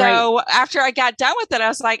 And so after I got done with it, I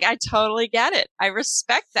was like, I totally get it. I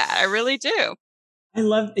respect that. I really do. I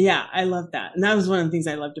love that. And that was one of the things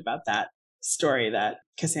I loved about that story, that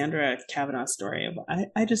Cassandra Kavanaugh story.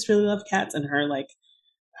 I just really love cats, and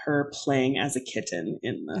her playing as a kitten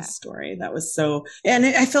in the story. That was so, and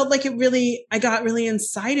I felt like I got really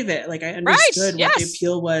inside of it. Like I understood what the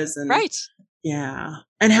appeal was. And yeah.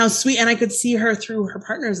 And how sweet. And I could see her through her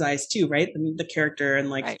partner's eyes too, right? The character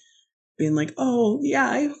and being like, oh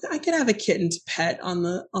yeah, I could have a kitten to pet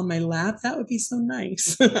on my lap. That would be so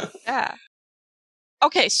nice. Yeah.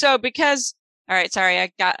 Okay. So all right, sorry,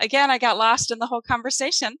 I got lost in the whole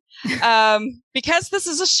conversation. Because this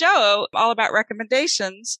is a show all about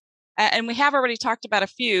recommendations, and we have already talked about a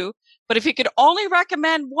few, but if you could only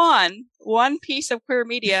recommend one piece of queer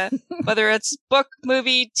media, whether it's book,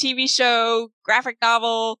 movie, TV show, graphic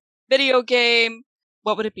novel, video game,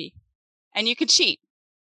 what would it be? And you could cheat.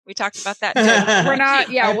 We talked about that too.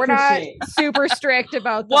 We're not super strict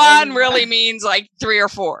about one really means like 3 or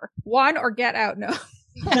 4. One or Get Out, no.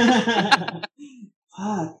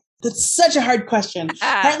 That's such a hard question.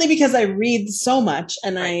 Partly because I read so much,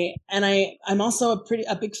 and I'm also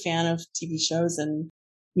a big fan of TV shows and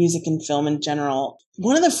music and film in general.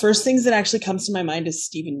 One of the first things that actually comes to my mind is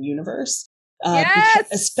Steven Universe,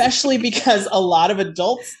 especially because a lot of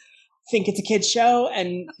adults think it's a kid's show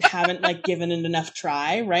and haven't given it enough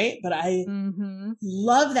try, right? But I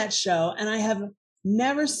love that show, and I have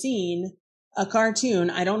never seen a cartoon.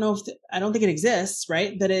 I don't think it exists,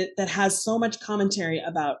 right? That has so much commentary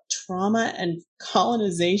about trauma and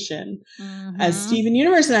colonization as Steven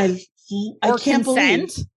Universe. And I can't believe,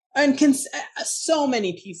 and so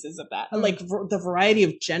many pieces of that, like the variety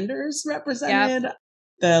of genders represented,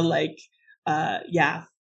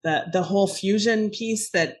 the whole fusion piece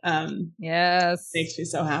that makes me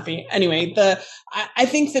so happy. Anyway, I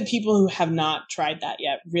think that people who have not tried that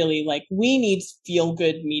yet really we need feel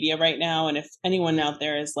good media right now. And if anyone out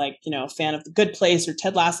there is a fan of The Good Place or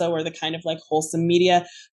Ted Lasso or the kind of wholesome media,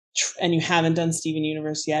 and you haven't done Steven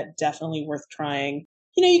Universe yet, definitely worth trying.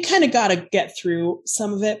 You kind of got to get through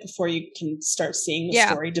some of it before you can start seeing the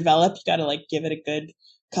story develop. You got to give it a good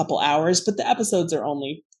couple hours, but the episodes are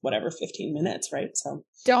only 15 minutes, right? So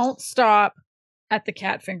don't stop at the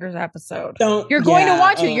cat fingers episode. You're going to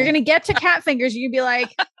want to. You're going to get to cat fingers. You'd be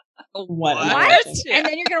like, what? And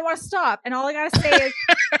then you're going to want to stop. And all I got to say is,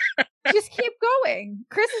 just keep going.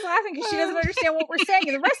 Chris is laughing because she doesn't understand what we're saying.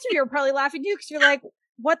 And the rest of you are probably laughing too because you're like,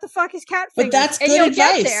 what the fuck is cat fingers? But that's good and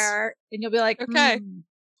advice. Get there and you'll be like, okay.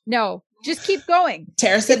 No, just keep going.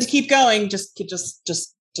 Tara said to keep going. Just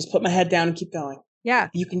put my head down and keep going. Yeah.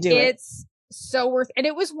 You can do it. It's so worth, and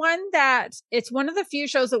it's one of the few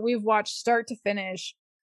shows that we've watched start to finish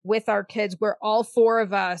with our kids where all 4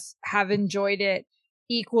 of us have enjoyed it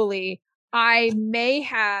equally. I may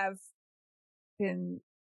have been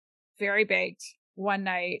very baked one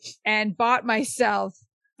night and bought myself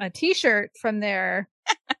a t-shirt from there.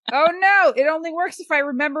 Oh no, it only works if I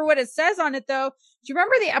remember what it says on it though. Do you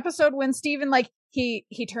remember the episode when Steven he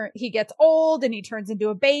gets old and he turns into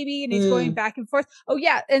a baby and he's going back and forth? Oh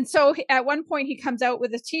yeah. And so at one point he comes out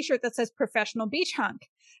with a t-shirt that says professional beach hunk.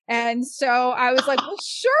 And so I was like, well,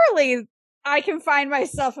 surely I can find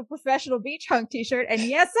myself a professional beach hunk t-shirt. And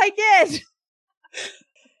yes, I did.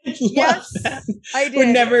 Yes, I did. It would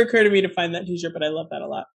never occur to me to find that t-shirt, but I love that a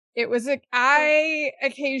lot. I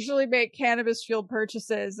occasionally make cannabis fueled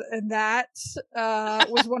purchases, and that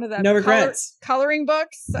was one of them. No regrets. Coloring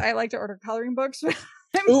books. I like to order coloring books.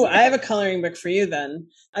 Ooh, I have a coloring book for you then.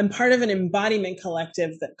 I'm part of an embodiment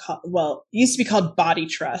collective that, used to be called Body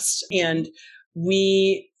Trust. And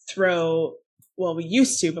we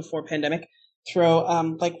used to before pandemic,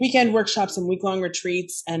 throw like weekend workshops and week-long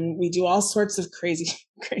retreats. And we do all sorts of crazy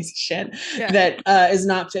shit that is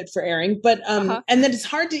not fit for airing. But, and then it's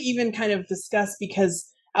hard to even kind of discuss because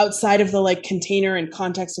outside of the like container and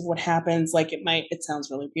context of what happens, like it sounds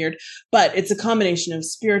really weird, but it's a combination of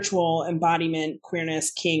spiritual embodiment,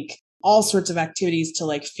 queerness, kink, all sorts of activities to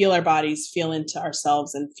like feel our bodies, feel into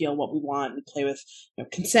ourselves and feel what we want and play with,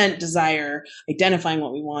 consent, desire, identifying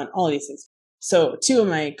what we want, all of these things. So two of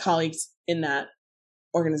my colleagues in that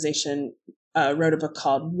organization wrote a book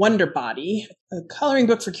called Wonder Body, a coloring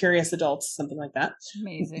book for curious adults, something like that.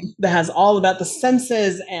 Amazing. That has all about the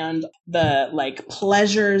senses and the like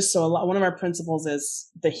pleasures. So one of our principles is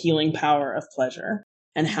the healing power of pleasure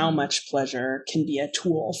and how much pleasure can be a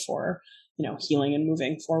tool for, healing and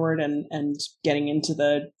moving forward and getting into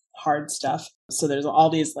the hard stuff. So there's all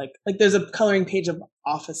these like there's a coloring page of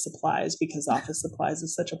office supplies because office supplies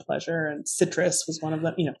is such a pleasure. And citrus was one of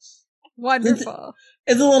them, Wonderful.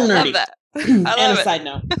 It's a little nerdy. I love that. And a side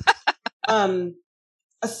note.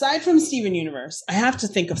 Aside from Steven Universe, I have to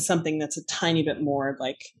think of something that's a tiny bit more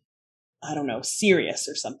like, I don't know, serious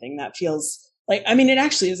or something that feels like, it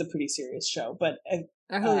actually is a pretty serious show, but it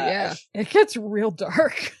gets real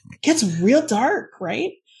dark. It gets real dark,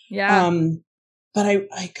 right? Yeah. But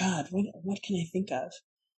God, what can I think of?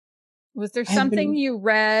 Was there something you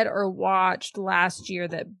read or watched last year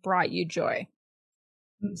that brought you joy?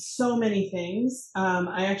 So many things.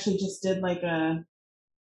 I actually just did like a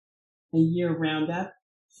year roundup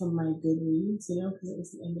from my Goodreads, because it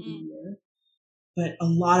was the end of the year. But a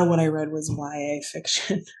lot of what I read was YA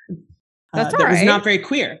fiction. That's that was not very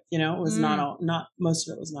queer. It was not most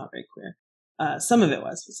of it was not very queer. Some of it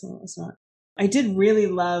was, but some of it was not. I did really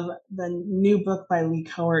love the new book by Lee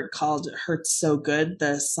Cowart called Hurts So Good,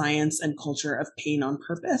 The Science and Culture of Pain on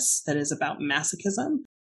Purpose, that is about masochism.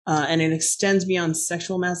 And it extends beyond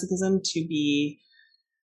sexual masochism to be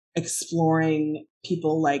exploring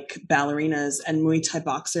people like ballerinas and Muay Thai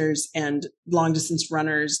boxers and long distance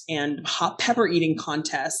runners and hot pepper eating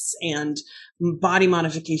contests and body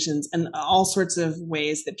modifications and all sorts of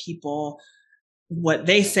ways that people, what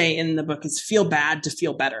they say in the book is feel bad to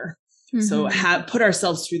feel better. Mm-hmm. So put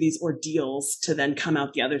ourselves through these ordeals to then come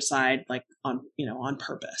out the other side, like on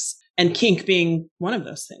purpose. And kink being one of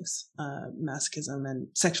those things, masochism and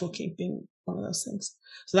sexual kink being one of those things.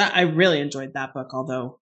 So that I really enjoyed that book,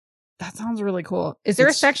 although. That sounds really cool. Is there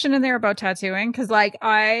a section in there about tattooing? Because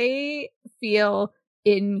I feel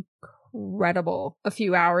incredible a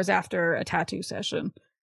few hours after a tattoo session.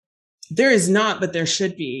 There is not, but there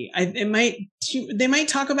should be. They might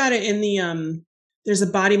talk about it in the, there's a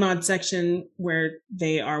body mod section where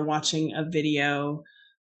they are watching a video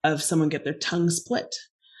of someone get their tongue split.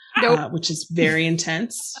 Nope. Which is very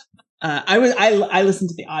intense. I listened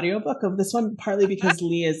to the audiobook of this one partly because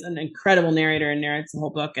Lee is an incredible narrator and narrates the whole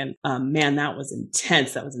book. And man, that was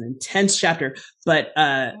intense. That was an intense chapter. But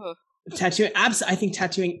tattooing, I think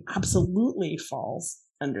tattooing absolutely falls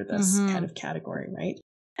under this kind of category, right?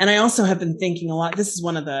 And I also have been thinking a lot. This is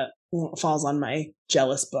one of the falls on my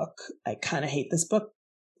jealous book. I kind of hate this book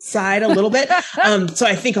side a little bit. So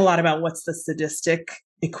I think a lot about what's the sadistic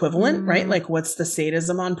equivalent, right? Like what's the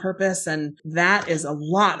sadism on purpose? And that is a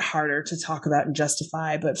lot harder to talk about and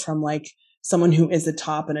justify. But from like someone who is a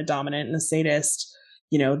top and a dominant and a sadist,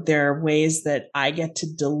 there are ways that I get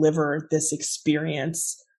to deliver this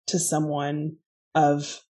experience to someone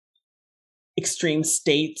of extreme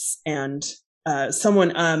states and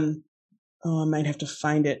someone, I might have to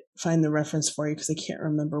find the reference for you because I can't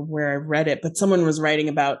remember where I read it, but someone was writing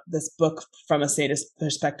about this book from a sadist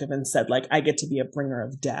perspective and said like, I get to be a bringer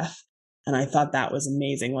of death. And I thought that was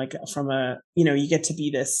amazing. Like from you get to be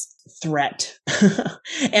this threat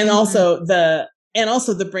and also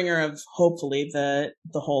the bringer of hopefully the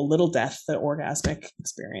whole little death, the orgasmic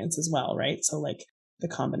experience as well. Right. So like the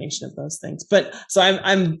combination of those things, but so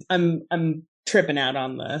I'm tripping out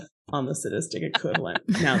on the sadistic equivalent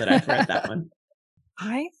now that I've read that one.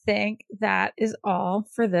 I think that is all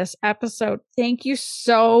for this episode. Thank you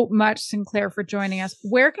so much, Sinclair, for joining us.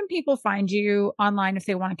 Where can people find you online if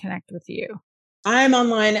they want to connect with you? I'm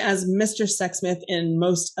online as Mr. Sexsmith in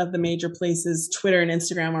most of the major places. Twitter and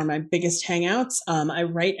Instagram are my biggest hangouts. I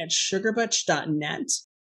write at sugarbutch.net.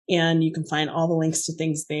 And you can find all the links to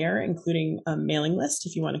things there, including a mailing list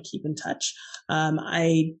if you want to keep in touch.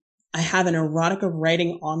 I I have an erotica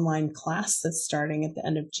writing online class that's starting at the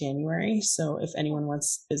end of January. So if anyone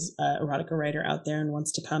is an erotica writer out there and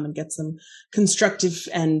wants to come and get some constructive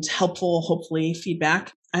and helpful, hopefully,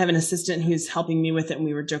 feedback, I have an assistant who's helping me with it. And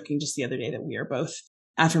we were joking just the other day that we are both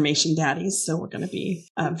affirmation daddies. So we're going to be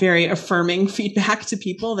very affirming feedback to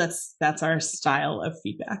people. That's our style of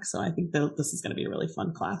feedback. So I think that this is going to be a really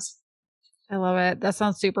fun class. I love it. That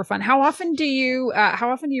sounds super fun. How often do you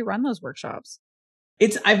run those workshops?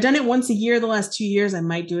 I've done it once a year the last 2 years. I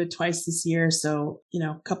might do it twice this year. So,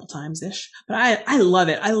 a couple times ish, but I love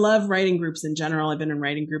it. I love writing groups in general. I've been in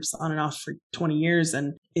writing groups on and off for 20 years,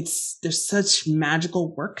 and there's such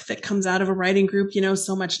magical work that comes out of a writing group.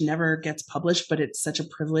 So much never gets published, but it's such a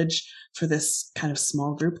privilege for this kind of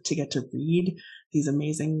small group to get to read these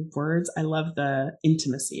amazing words. I love the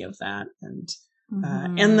intimacy of that. And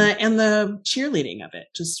the cheerleading of it,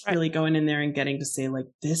 just really going in there and getting to say, like,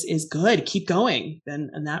 this is good, keep going.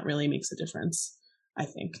 And that really makes a difference, I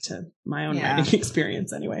think, to my own writing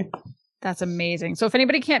experience anyway. That's amazing. So if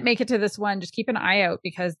anybody can't make it to this one, just keep an eye out,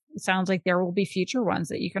 because it sounds like there will be future ones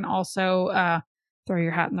that you can also throw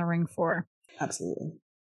your hat in the ring for. Absolutely.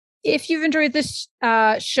 If you've enjoyed this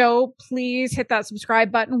show, please hit that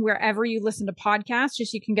subscribe button wherever you listen to podcasts,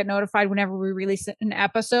 just so you can get notified whenever we release an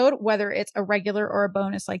episode, whether it's a regular or a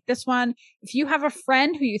bonus like this one. If you have a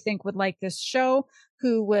friend who you think would like this show,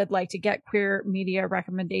 who would like to get queer media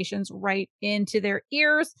recommendations right into their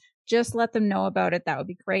ears, just let them know about it. That would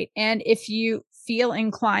be great. And if you feel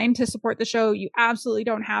inclined to support the show, you absolutely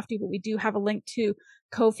don't have to, but we do have a link to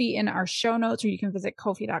Ko-fi in our show notes, or you can visit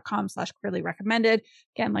kofi.com/queerlyrecommended.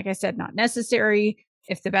 Again, like I said, not necessary.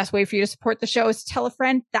 If the best way for you to support the show is to tell a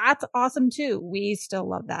friend, that's awesome too. We still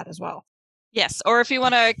love that as well. Yes. Or if you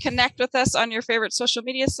want to connect with us on your favorite social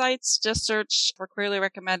media sites, just search for Queerly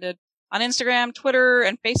Recommended on Instagram, Twitter,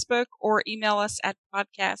 and Facebook, or email us at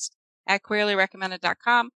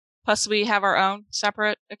podcast@queerlyrecommended.com. Plus, we have our own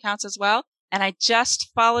separate accounts as well. And I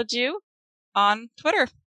just followed you on Twitter,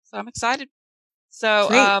 so I'm excited. So,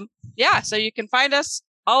 so you can find us,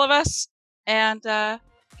 all of us, and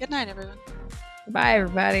good night, everyone. Bye,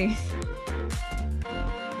 everybody.